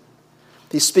therein.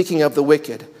 He's speaking of the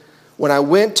wicked. When I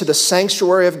went to the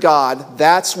sanctuary of God,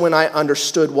 that's when I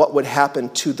understood what would happen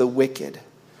to the wicked.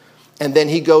 And then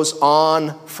he goes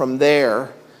on from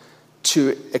there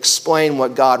to explain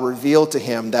what God revealed to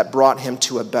him that brought him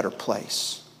to a better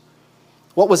place.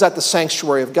 What was at the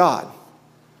sanctuary of God?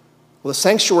 Well, the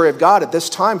sanctuary of God at this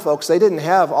time, folks, they didn't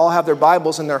all have their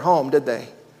Bibles in their home, did they?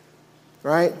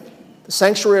 Right? The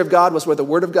sanctuary of God was where the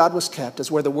Word of God was kept, is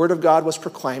where the Word of God was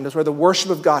proclaimed, is where the worship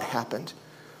of God happened.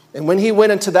 And when he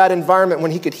went into that environment,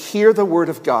 when he could hear the Word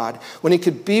of God, when he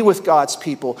could be with God's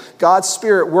people, God's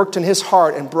Spirit worked in his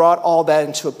heart and brought all that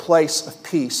into a place of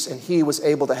peace, and he was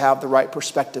able to have the right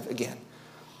perspective again.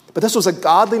 But this was a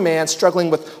godly man struggling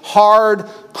with hard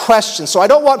questions. So I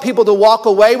don't want people to walk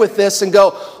away with this and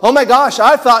go, oh my gosh,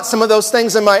 I thought some of those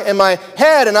things in my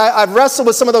head, and I've wrestled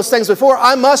with some of those things before.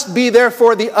 I must be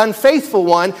therefore the unfaithful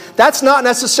one. That's not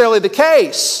necessarily the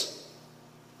case,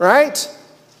 right?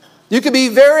 You could be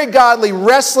very godly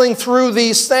wrestling through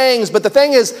these things, but the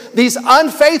thing is, these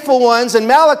unfaithful ones in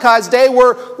Malachi's day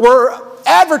were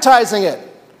advertising it.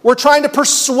 We're trying to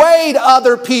persuade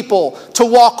other people to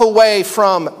walk away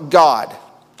from God.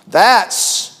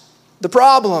 That's the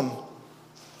problem.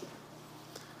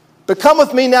 But come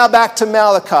with me now back to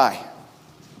Malachi.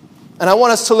 And I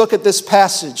want us to look at this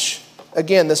passage.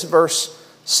 Again, this verse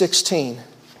 16.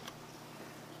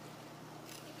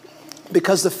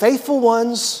 Because the faithful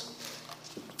ones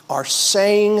are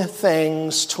saying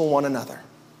things to one another.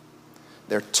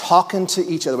 They're talking to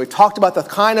each other. We've talked about the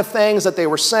kind of things that they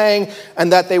were saying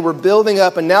and that they were building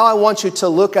up. And now I want you to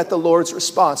look at the Lord's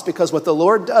response, because what the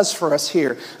Lord does for us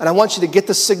here, and I want you to get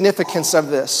the significance of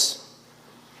this.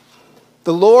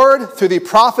 The Lord, through the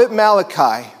prophet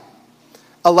Malachi,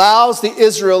 allows the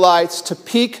Israelites to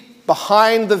peek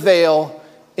behind the veil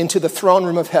into the throne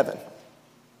room of heaven.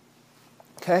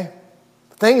 Okay?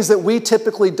 Things that we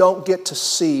typically don't get to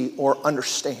see or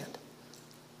understand.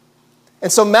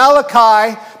 And so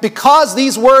Malachi, because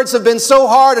these words have been so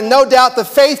hard, and no doubt the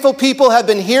faithful people have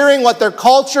been hearing what their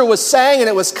culture was saying and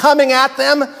it was coming at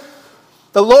them,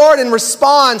 the Lord in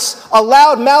response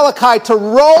allowed Malachi to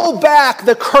roll back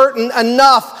the curtain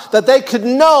enough that they could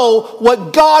know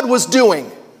what God was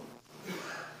doing.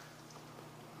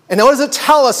 And what does it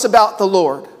tell us about the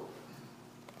Lord?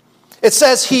 It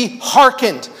says he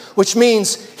hearkened, which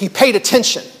means he paid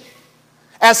attention.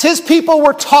 As his people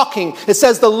were talking, it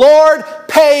says the Lord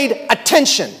paid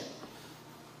attention.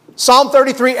 Psalm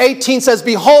 33:18 says,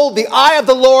 behold, the eye of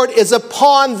the Lord is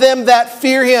upon them that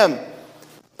fear him,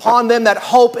 upon them that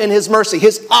hope in his mercy.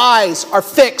 His eyes are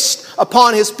fixed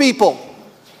upon his people.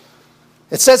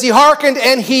 It says he hearkened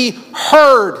and he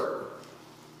heard.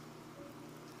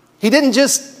 He didn't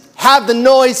just have the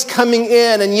noise coming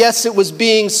in, and yes, it was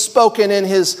being spoken in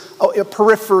his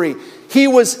periphery. He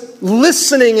was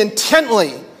listening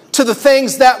intently to the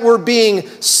things that were being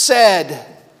said.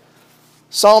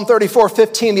 Psalm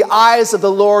 34:15, the eyes of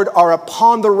the Lord are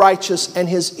upon the righteous, and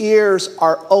his ears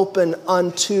are open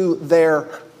unto their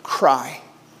cry.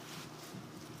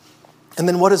 And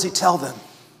then what does he tell them?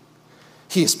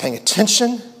 He is paying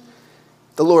attention.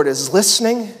 The Lord is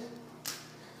listening.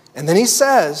 And then he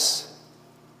says,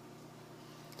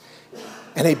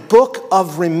 and a book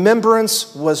of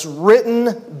remembrance was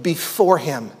written before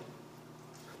him.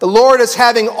 The Lord is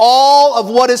having all of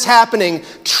what is happening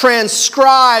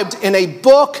transcribed in a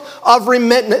book of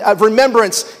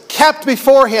remembrance kept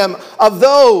before him of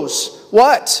those,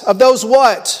 what? Of those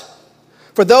what?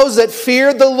 For those that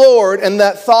feared the Lord and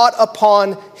that thought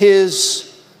upon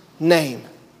his name.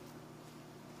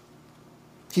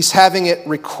 He's having it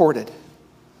recorded.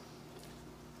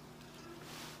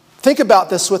 Think about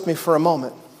this with me for a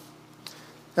moment.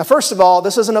 Now, first of all,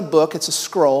 this isn't a book, it's a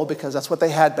scroll, because that's what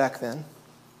they had back then.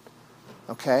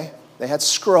 Okay? They had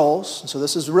scrolls, and so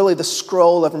this is really the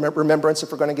scroll of remembrance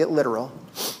if we're going to get literal.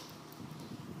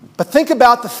 But think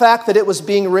about the fact that it was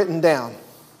being written down.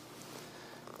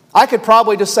 I could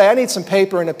probably just say, I need some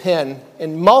paper and a pen,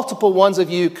 and multiple ones of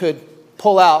you could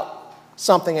pull out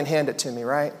something and hand it to me,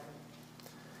 right?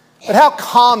 But how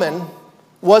common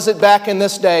was it back in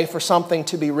this day for something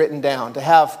to be written down, to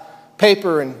have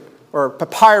paper or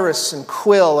papyrus and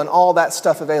quill and all that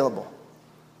stuff available?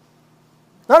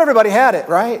 Not everybody had it,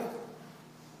 right?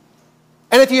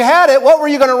 And if you had it, what were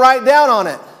you going to write down on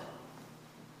it?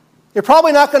 You're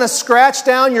probably not going to scratch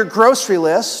down your grocery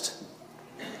list.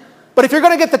 But if you're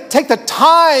going to take the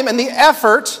time and the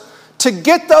effort to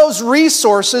get those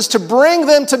resources, to bring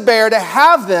them to bear, to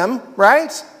have them,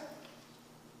 right?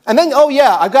 And then, oh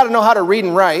yeah, I've got to know how to read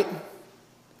and write.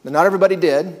 But not everybody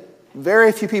did.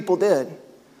 Very few people did.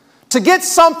 To get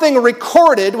something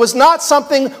recorded was not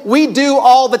something we do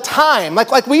all the time,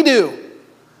 like we do.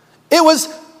 It was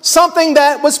something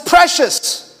that was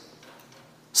precious.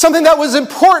 Something that was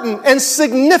important and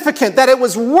significant, that it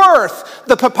was worth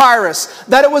the papyrus,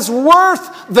 that it was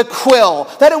worth the quill,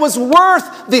 that it was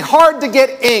worth the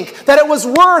hard-to-get ink, that it was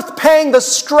worth paying the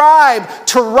scribe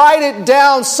to write it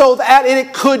down so that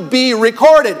it could be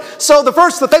recorded. So the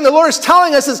thing the Lord is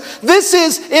telling us is, this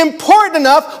is important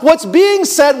enough. What's being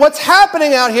said, what's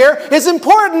happening out here is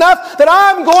important enough that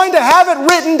I'm going to have it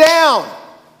written down.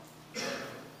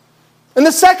 And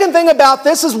the second thing about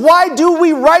this is, why do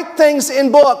we write things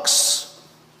in books?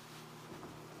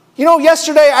 You know,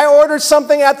 yesterday I ordered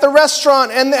something at the restaurant,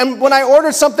 and when I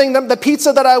ordered something, the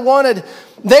pizza that I wanted,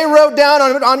 they wrote down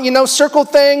on circled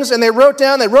things, and they wrote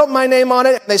my name on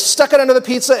it, and they stuck it under the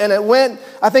pizza, and it went,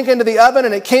 I think, into the oven,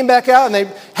 and it came back out, and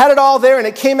they had it all there, and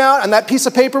it came out, and that piece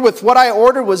of paper with what I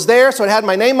ordered was there, so it had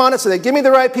my name on it, so they give me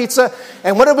the right pizza,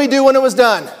 and what did we do when it was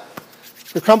done?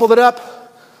 We crumpled it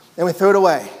up, and we threw it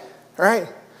away. All right?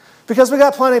 Because we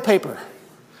got plenty of paper.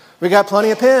 We got plenty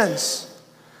of pens.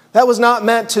 That was not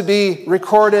meant to be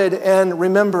recorded and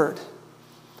remembered.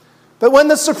 But when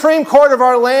the Supreme Court of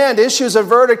our land issues a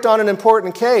verdict on an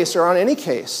important case, or on any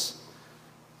case,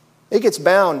 it gets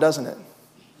bound, doesn't it?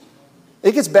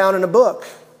 It gets bound in a book.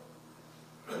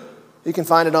 You can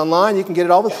find it online. You can get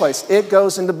it all over the place. It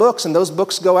goes into books, and those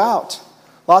books go out.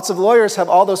 Lots of lawyers have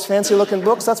all those fancy-looking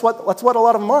books. That's what a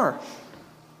lot of them are.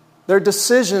 They're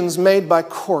decisions made by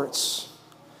courts.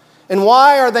 And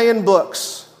why are they in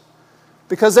books?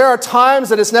 Because there are times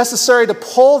that it's necessary to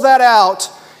pull that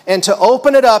out and to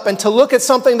open it up and to look at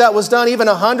something that was done even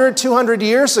 100, 200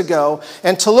 years ago,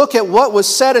 and to look at what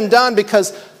was said and done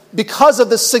because of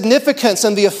the significance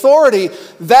and the authority,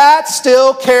 that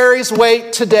still carries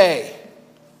weight today.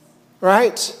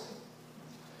 Right?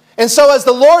 And so as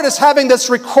the Lord is having this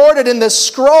recorded in this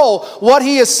scroll, what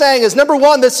he is saying is, number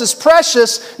one, this is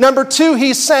precious. Number two,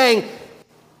 he's saying,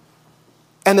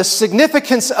 and the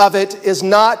significance of it is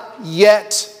not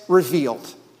yet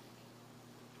revealed.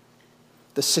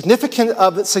 The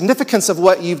significance of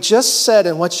what you've just said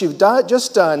and what you've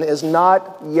just done is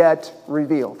not yet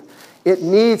revealed. It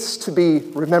needs to be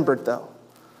remembered, though.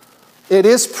 It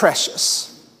is precious.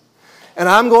 And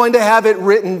I'm going to have it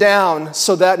written down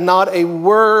so that not a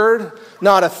word,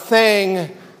 not a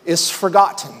thing is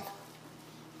forgotten.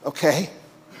 Okay?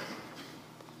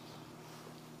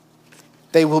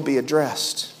 They will be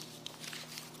addressed.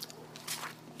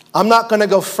 I'm not going to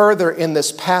go further in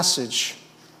this passage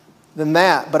than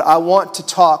that, but I want to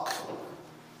talk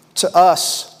to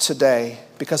us today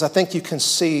because I think you can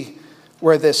see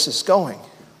where this is going.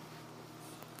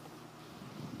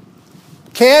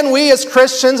 Can we as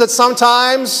Christians at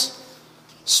sometimes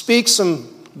speak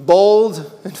some bold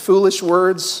and foolish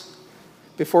words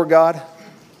before God?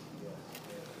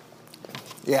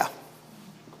 Yeah.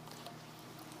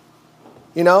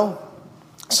 You know,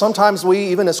 sometimes we,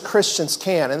 even as Christians,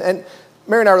 can. And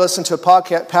Mary and I were listening to a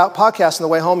podcast on the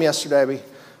way home yesterday. We were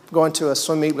going to a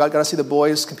swim meet. We got to see the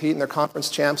boys compete in their conference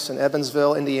champs in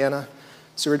Evansville, Indiana.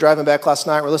 So we were driving back last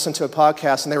night. We were listening to a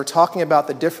podcast, and they were talking about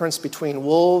the difference between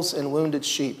wolves and wounded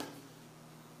sheep.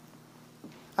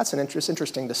 That's an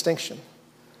interesting distinction.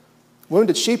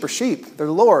 Wounded sheep are sheep. They're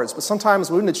the Lord's, but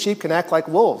sometimes wounded sheep can act like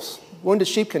wolves. Wounded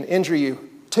sheep can injure you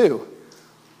too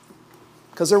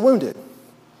because they're wounded.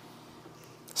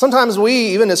 Sometimes we,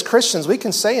 even as Christians, we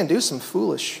can say and do some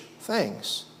foolish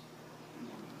things.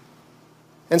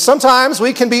 And sometimes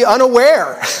we can be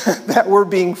unaware that we're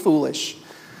being foolish.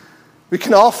 We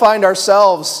can all find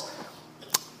ourselves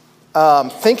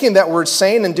thinking that we're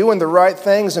saying and doing the right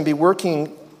things and be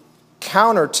working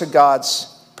counter to God's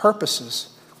purposes.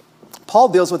 Paul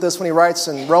deals with this when he writes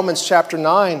in Romans chapter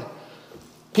 9,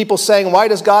 people saying, why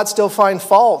does God still find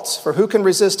fault? For who can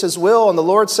resist his will? And the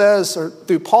Lord says, or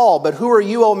through Paul, but who are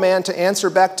you, O man, to answer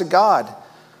back to God?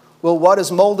 will what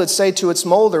is molded say to its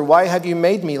molder, why have you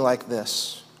made me like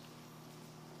this?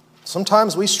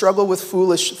 Sometimes we struggle with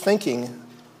foolish thinking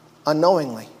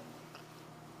unknowingly.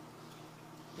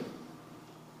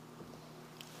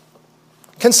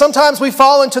 Can sometimes we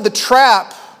fall into the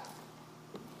trap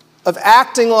of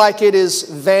acting like it is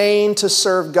vain to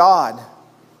serve God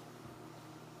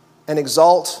and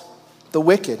exalt the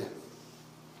wicked.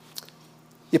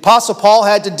 The Apostle Paul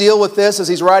had to deal with this as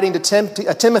he's writing to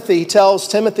Timothy. He tells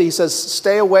Timothy, he says,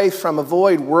 stay away from,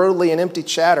 avoid worldly and empty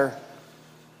chatter,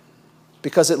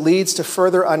 because it leads to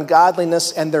further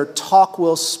ungodliness, and their talk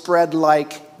will spread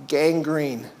like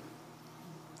gangrene.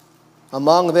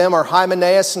 Among them are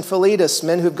Hymenaeus and Philetus,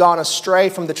 men who've gone astray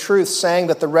from the truth, saying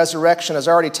that the resurrection has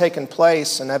already taken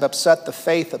place and have upset the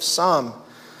faith of some.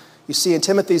 You see, in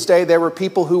Timothy's day, there were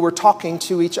people who were talking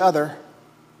to each other,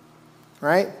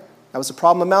 right? That was the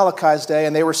problem of Malachi's day,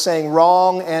 and they were saying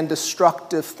wrong and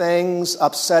destructive things,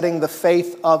 upsetting the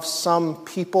faith of some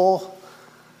people,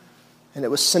 and it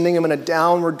was sending them in a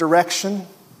downward direction.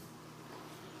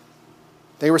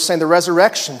 They were saying the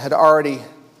resurrection had already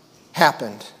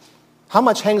happened. How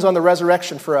much hangs on the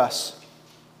resurrection for us?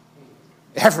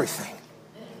 Everything.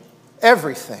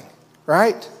 Everything,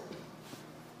 right?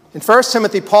 In 1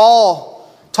 Timothy,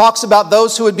 Paul talks about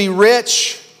those who would be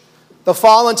rich. They'll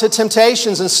fall into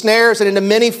temptations and snares and into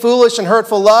many foolish and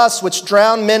hurtful lusts, which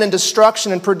drown men in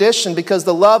destruction and perdition, because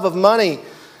the love of money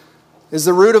is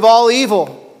the root of all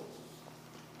evil,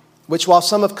 which while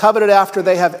some have coveted after,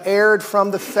 they have erred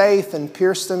from the faith and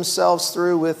pierced themselves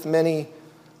through with many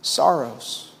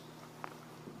sorrows.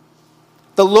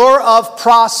 The lure of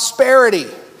prosperity.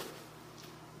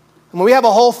 And we have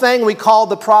a whole thing we call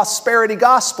the prosperity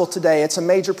gospel today. It's a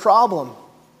major problem.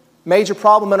 Major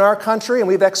problem in our country, and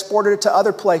we've exported it to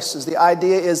other places. The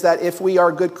idea is that if we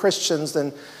are good Christians,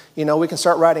 then, we can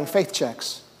start writing faith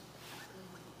checks.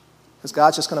 Because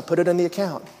God's just going to put it in the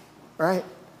account, right?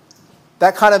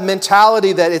 That kind of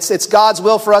mentality that it's God's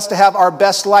will for us to have our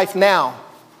best life now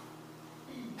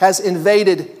has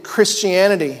invaded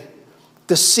Christianity,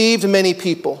 deceived many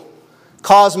people,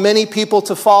 caused many people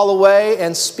to fall away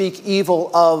and speak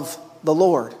evil of the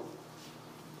Lord.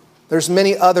 There's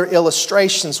many other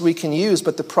illustrations we can use,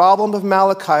 but the problem of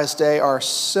Malachi's day are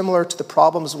similar to the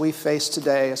problems we face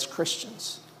today as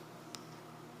Christians.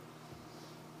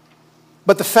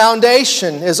 But the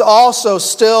foundation is also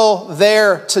still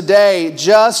there today,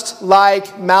 just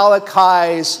like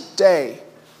Malachi's day.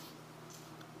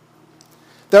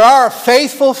 There are a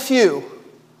faithful few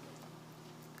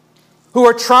who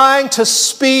are trying to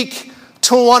speak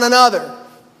to one another,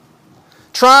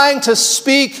 trying to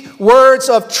speak words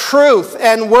of truth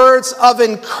and words of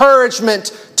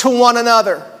encouragement to one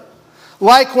another.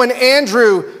 Like when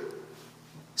Andrew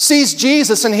sees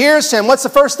Jesus and hears him, what's the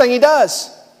first thing he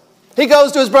does? He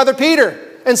goes to his brother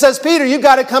Peter and says, Peter, you've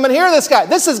got to come and hear this guy.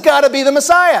 This has got to be the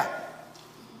Messiah.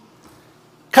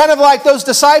 Kind of like those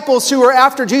disciples who were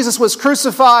after Jesus was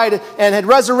crucified and had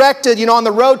resurrected, on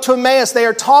the road to Emmaus. They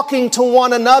are talking to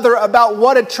one another about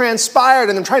what had transpired,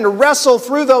 and they're trying to wrestle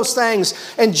through those things.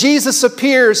 And Jesus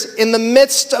appears in the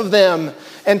midst of them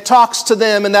and talks to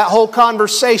them in that whole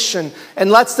conversation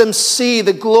and lets them see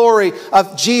the glory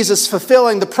of Jesus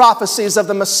fulfilling the prophecies of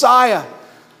the Messiah.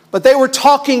 But they were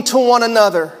talking to one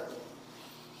another.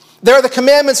 There are the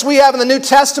commandments we have in the New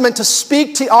Testament to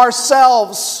speak to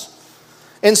ourselves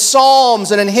in psalms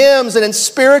and in hymns and in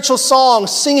spiritual songs,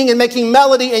 singing and making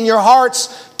melody in your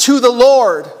hearts to the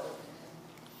Lord.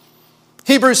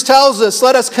 Hebrews tells us,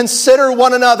 let us consider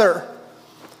one another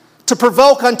to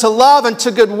provoke unto love and to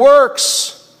good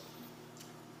works,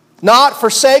 not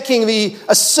forsaking the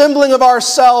assembling of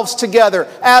ourselves together,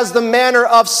 as the manner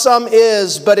of some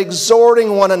is, but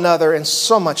exhorting one another, and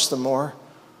so much the more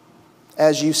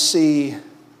as you see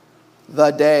the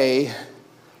day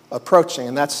approaching.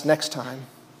 And that's next time.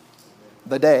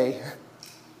 The day.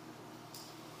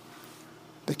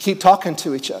 But keep talking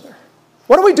to each other.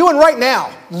 What are we doing right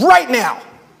now? Right now.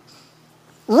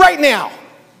 Right now.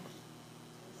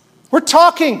 We're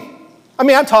talking.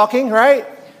 I'm talking, right?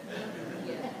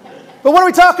 But what are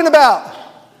we talking about?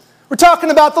 We're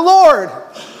talking about the Lord.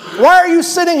 Why are you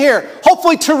sitting here?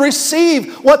 Hopefully to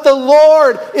receive what the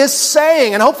Lord is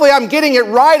saying. And hopefully I'm getting it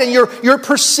right and you're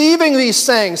perceiving these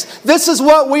things. This is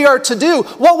what we are to do.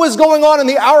 What was going on in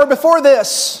the hour before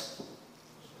this?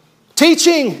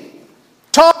 Teaching,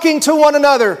 talking to one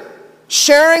another,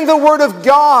 sharing the Word of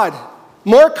God.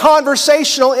 More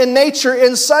conversational in nature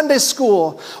in Sunday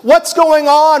school. What's going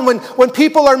on when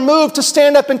people are moved to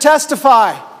stand up and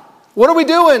testify? What are we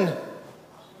doing?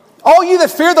 All you that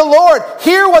fear the Lord,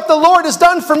 hear what the Lord has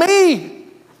done for me.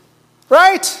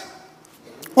 Right?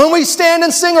 When we stand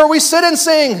and sing or we sit and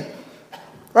sing,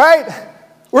 right?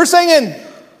 We're singing.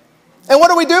 And what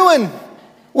are we doing?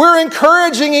 We're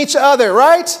encouraging each other,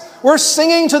 right? We're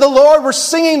singing to the Lord. We're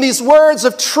singing these words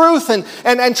of truth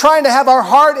and trying to have our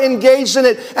heart engaged in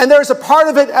it. And there's a part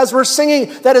of it as we're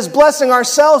singing that is blessing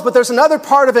ourselves, but there's another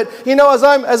part of it,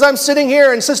 as I'm sitting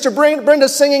here and Sister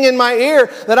Brenda's singing in my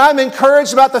ear, that I'm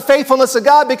encouraged about the faithfulness of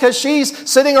God because she's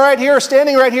sitting right here,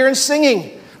 standing right here and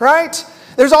singing, right?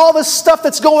 There's all this stuff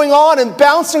that's going on and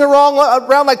bouncing around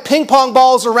like ping pong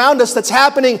balls around us that's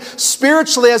happening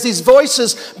spiritually as these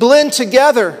voices blend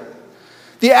together.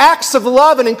 The acts of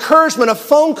love and encouragement, a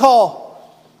phone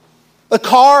call, a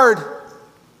card,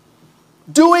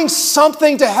 doing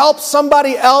something to help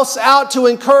somebody else out to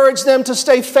encourage them to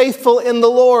stay faithful in the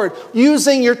Lord,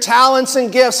 using your talents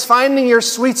and gifts, finding your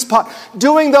sweet spot,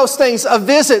 doing those things, a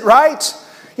visit, right?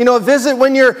 A visit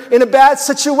when you're in a bad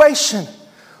situation.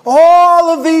 All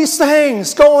of these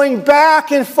things going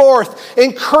back and forth,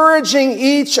 encouraging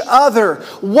each other.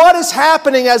 What is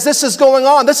happening as this is going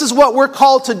on? This is what we're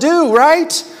called to do,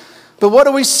 right? But what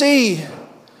do we see?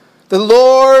 The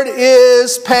Lord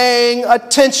is paying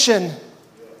attention.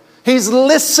 He's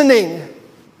listening.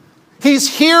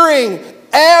 He's hearing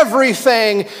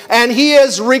everything, and He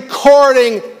is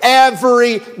recording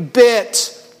every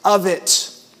bit of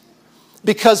it.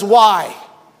 Because why?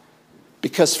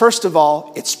 Because first of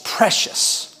all, it's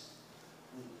precious.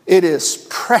 It is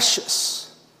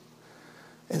precious.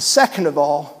 And second of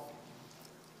all,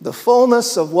 the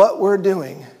fullness of what we're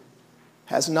doing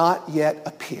has not yet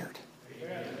appeared.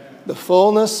 The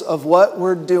fullness of what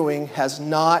we're doing has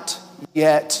not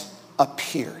yet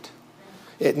appeared.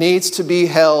 It needs to be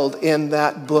held in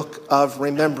that book of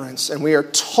remembrance. And we are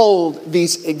told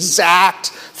these exact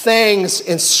things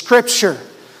in Scripture.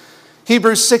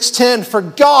 Hebrews 6:10, for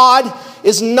God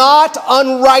is not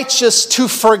unrighteous to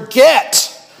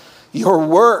forget your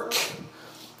work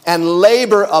and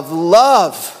labor of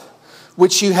love,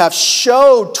 which you have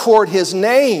showed toward His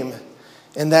name,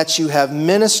 and that you have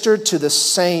ministered to the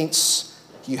saints.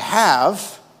 You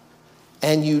have,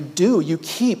 and you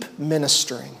keep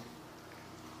ministering.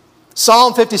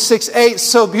 Psalm 56:8,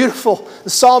 so beautiful. The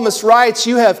psalmist writes,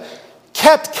 you have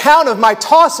kept count of my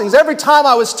tossings. Every time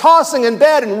I was tossing in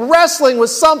bed and wrestling with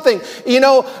something,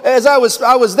 as I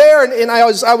was there and I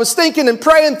was thinking and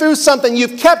praying through something,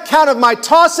 you've kept count of my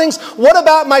tossings. What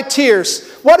about my tears?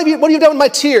 What have you done with my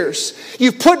tears?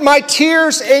 You've put my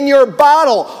tears in your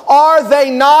bottle. Are they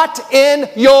not in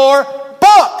your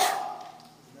book?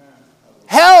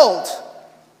 Held,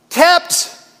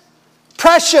 kept,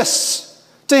 precious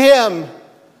to Him,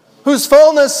 whose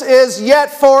fullness is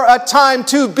yet for a time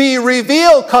to be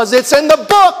revealed, because it's in the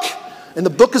book, and the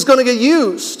book is going to get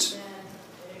used.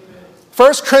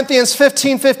 1 Corinthians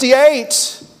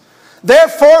 15:58.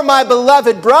 Therefore, my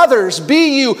beloved brothers,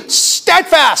 be you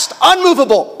steadfast,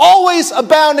 unmovable, always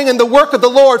abounding in the work of the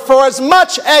Lord, for as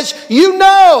much as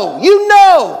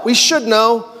we should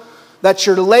know, that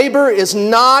your labor is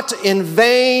not in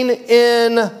vain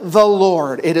in the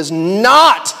Lord. It is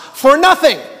not for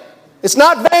nothing. It's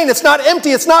not vain, it's not empty,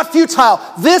 it's not futile.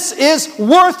 This is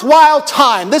worthwhile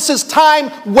time. This is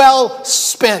time well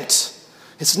spent.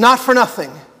 It's not for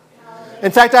nothing.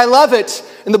 In fact, I love it.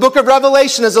 In the book of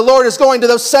Revelation, as the Lord is going to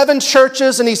those 7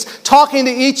 churches and He's talking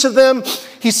to each of them,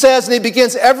 He says, and He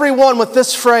begins every one with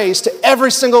this phrase to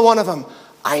every single one of them,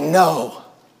 I know.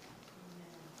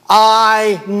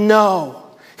 I know.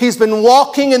 He's been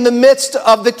walking in the midst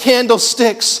of the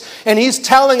candlesticks, and He's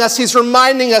telling us, He's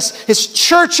reminding us, His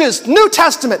churches, New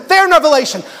Testament, there in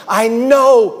Revelation, I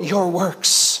know your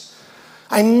works.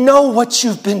 I know what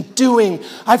you've been doing.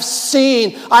 I've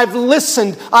seen, I've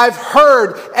listened, I've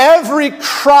heard every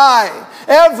cry,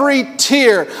 every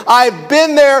tear. I've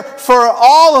been there for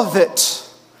all of it.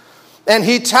 And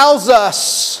He tells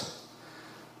us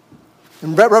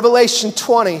in Revelation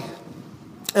 20,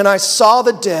 and I saw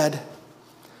the dead,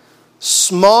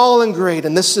 small and great,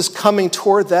 and this is coming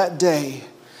toward that day,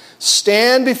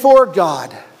 stand before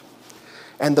God,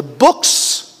 and the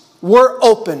books were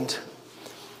opened.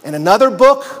 And another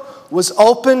book was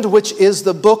opened, which is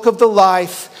the book of the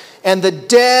life, and the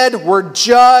dead were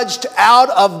judged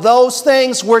out of those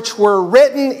things which were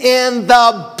written in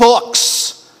the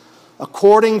books,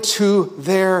 according to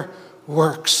their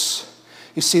works.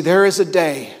 You see, there is a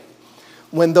day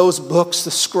when those books, the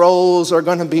scrolls, are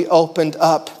going to be opened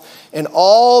up, and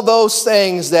all those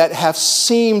things that have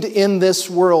seemed in this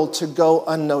world to go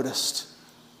unnoticed.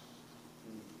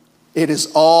 It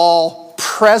is all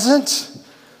present.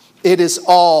 It is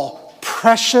all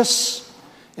precious.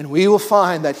 And we will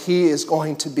find that He is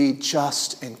going to be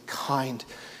just and kind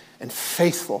and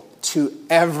faithful to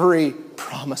every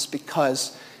promise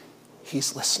because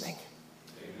he's listening.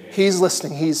 Amen. He's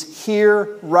listening. He's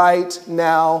here right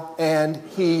now, and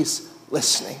he's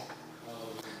listening.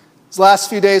 These last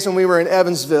few days when we were in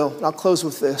Evansville, and I'll close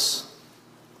with this.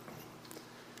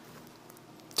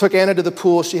 Took Anna to the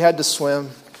pool. She had to swim,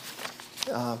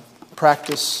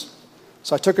 practice.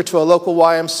 So I took her to a local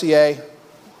YMCA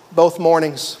both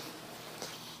mornings.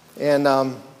 And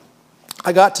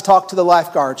I got to talk to the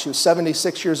lifeguard. She was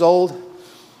 76 years old.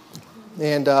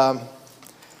 And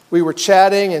we were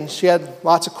chatting, and she had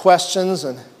lots of questions.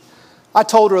 And I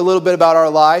told her a little bit about our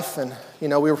life. And, we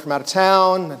were from out of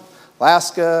town,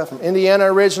 Alaska, from Indiana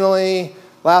originally,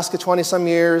 Alaska 20-some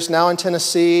years, now in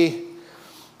Tennessee.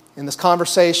 In this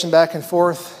conversation back and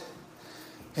forth.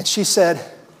 And she said,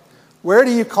 "Where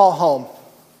do you call home?"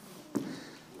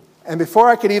 And before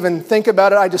I could even think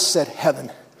about it, I just said,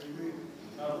 "Heaven."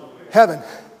 Heaven.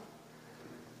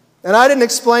 And I didn't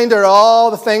explain to her all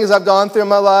the things I've gone through in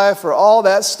my life or all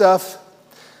that stuff.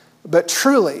 But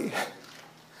truly,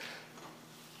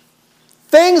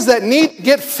 things that need to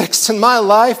get fixed in my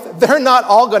life, they're not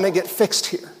all going to get fixed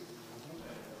here.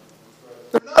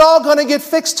 They're not all going to get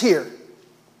fixed here.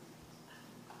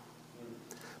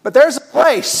 But there's a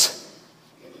place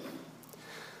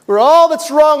where all that's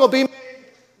wrong will be made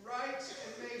right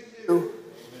and made new.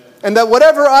 And that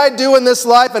whatever I do in this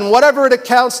life and whatever it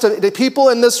accounts to the people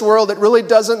in this world, it really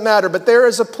doesn't matter. But there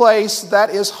is a place that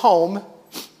is home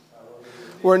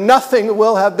where nothing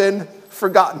will have been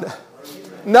forgotten.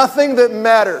 Nothing that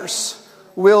matters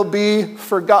will be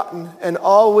forgotten, and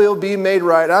all will be made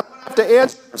right. I'm going to have to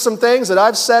answer some things that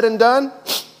I've said and done.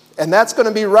 And that's going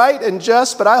to be right and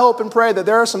just, but I hope and pray that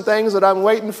there are some things that I'm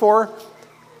waiting for,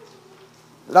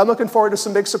 that I'm looking forward to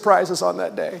some big surprises on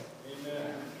that day.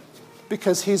 Amen.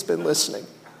 Because he's been listening.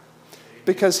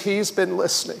 Because he's been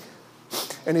listening.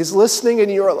 And he's listening in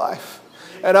your life.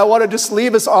 And I want to just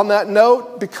leave us on that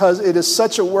note because it is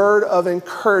such a word of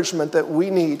encouragement that we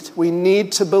need. We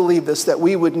need to believe this, that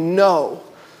we would know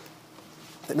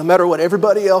that no matter what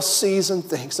everybody else sees and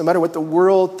thinks, no matter what the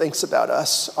world thinks about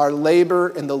us, our labor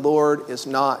in the Lord is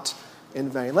not in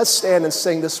vain. Let's stand and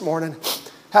sing this morning,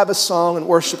 have a song and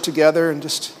worship together, and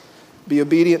just be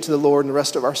obedient to the Lord in the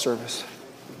rest of our service.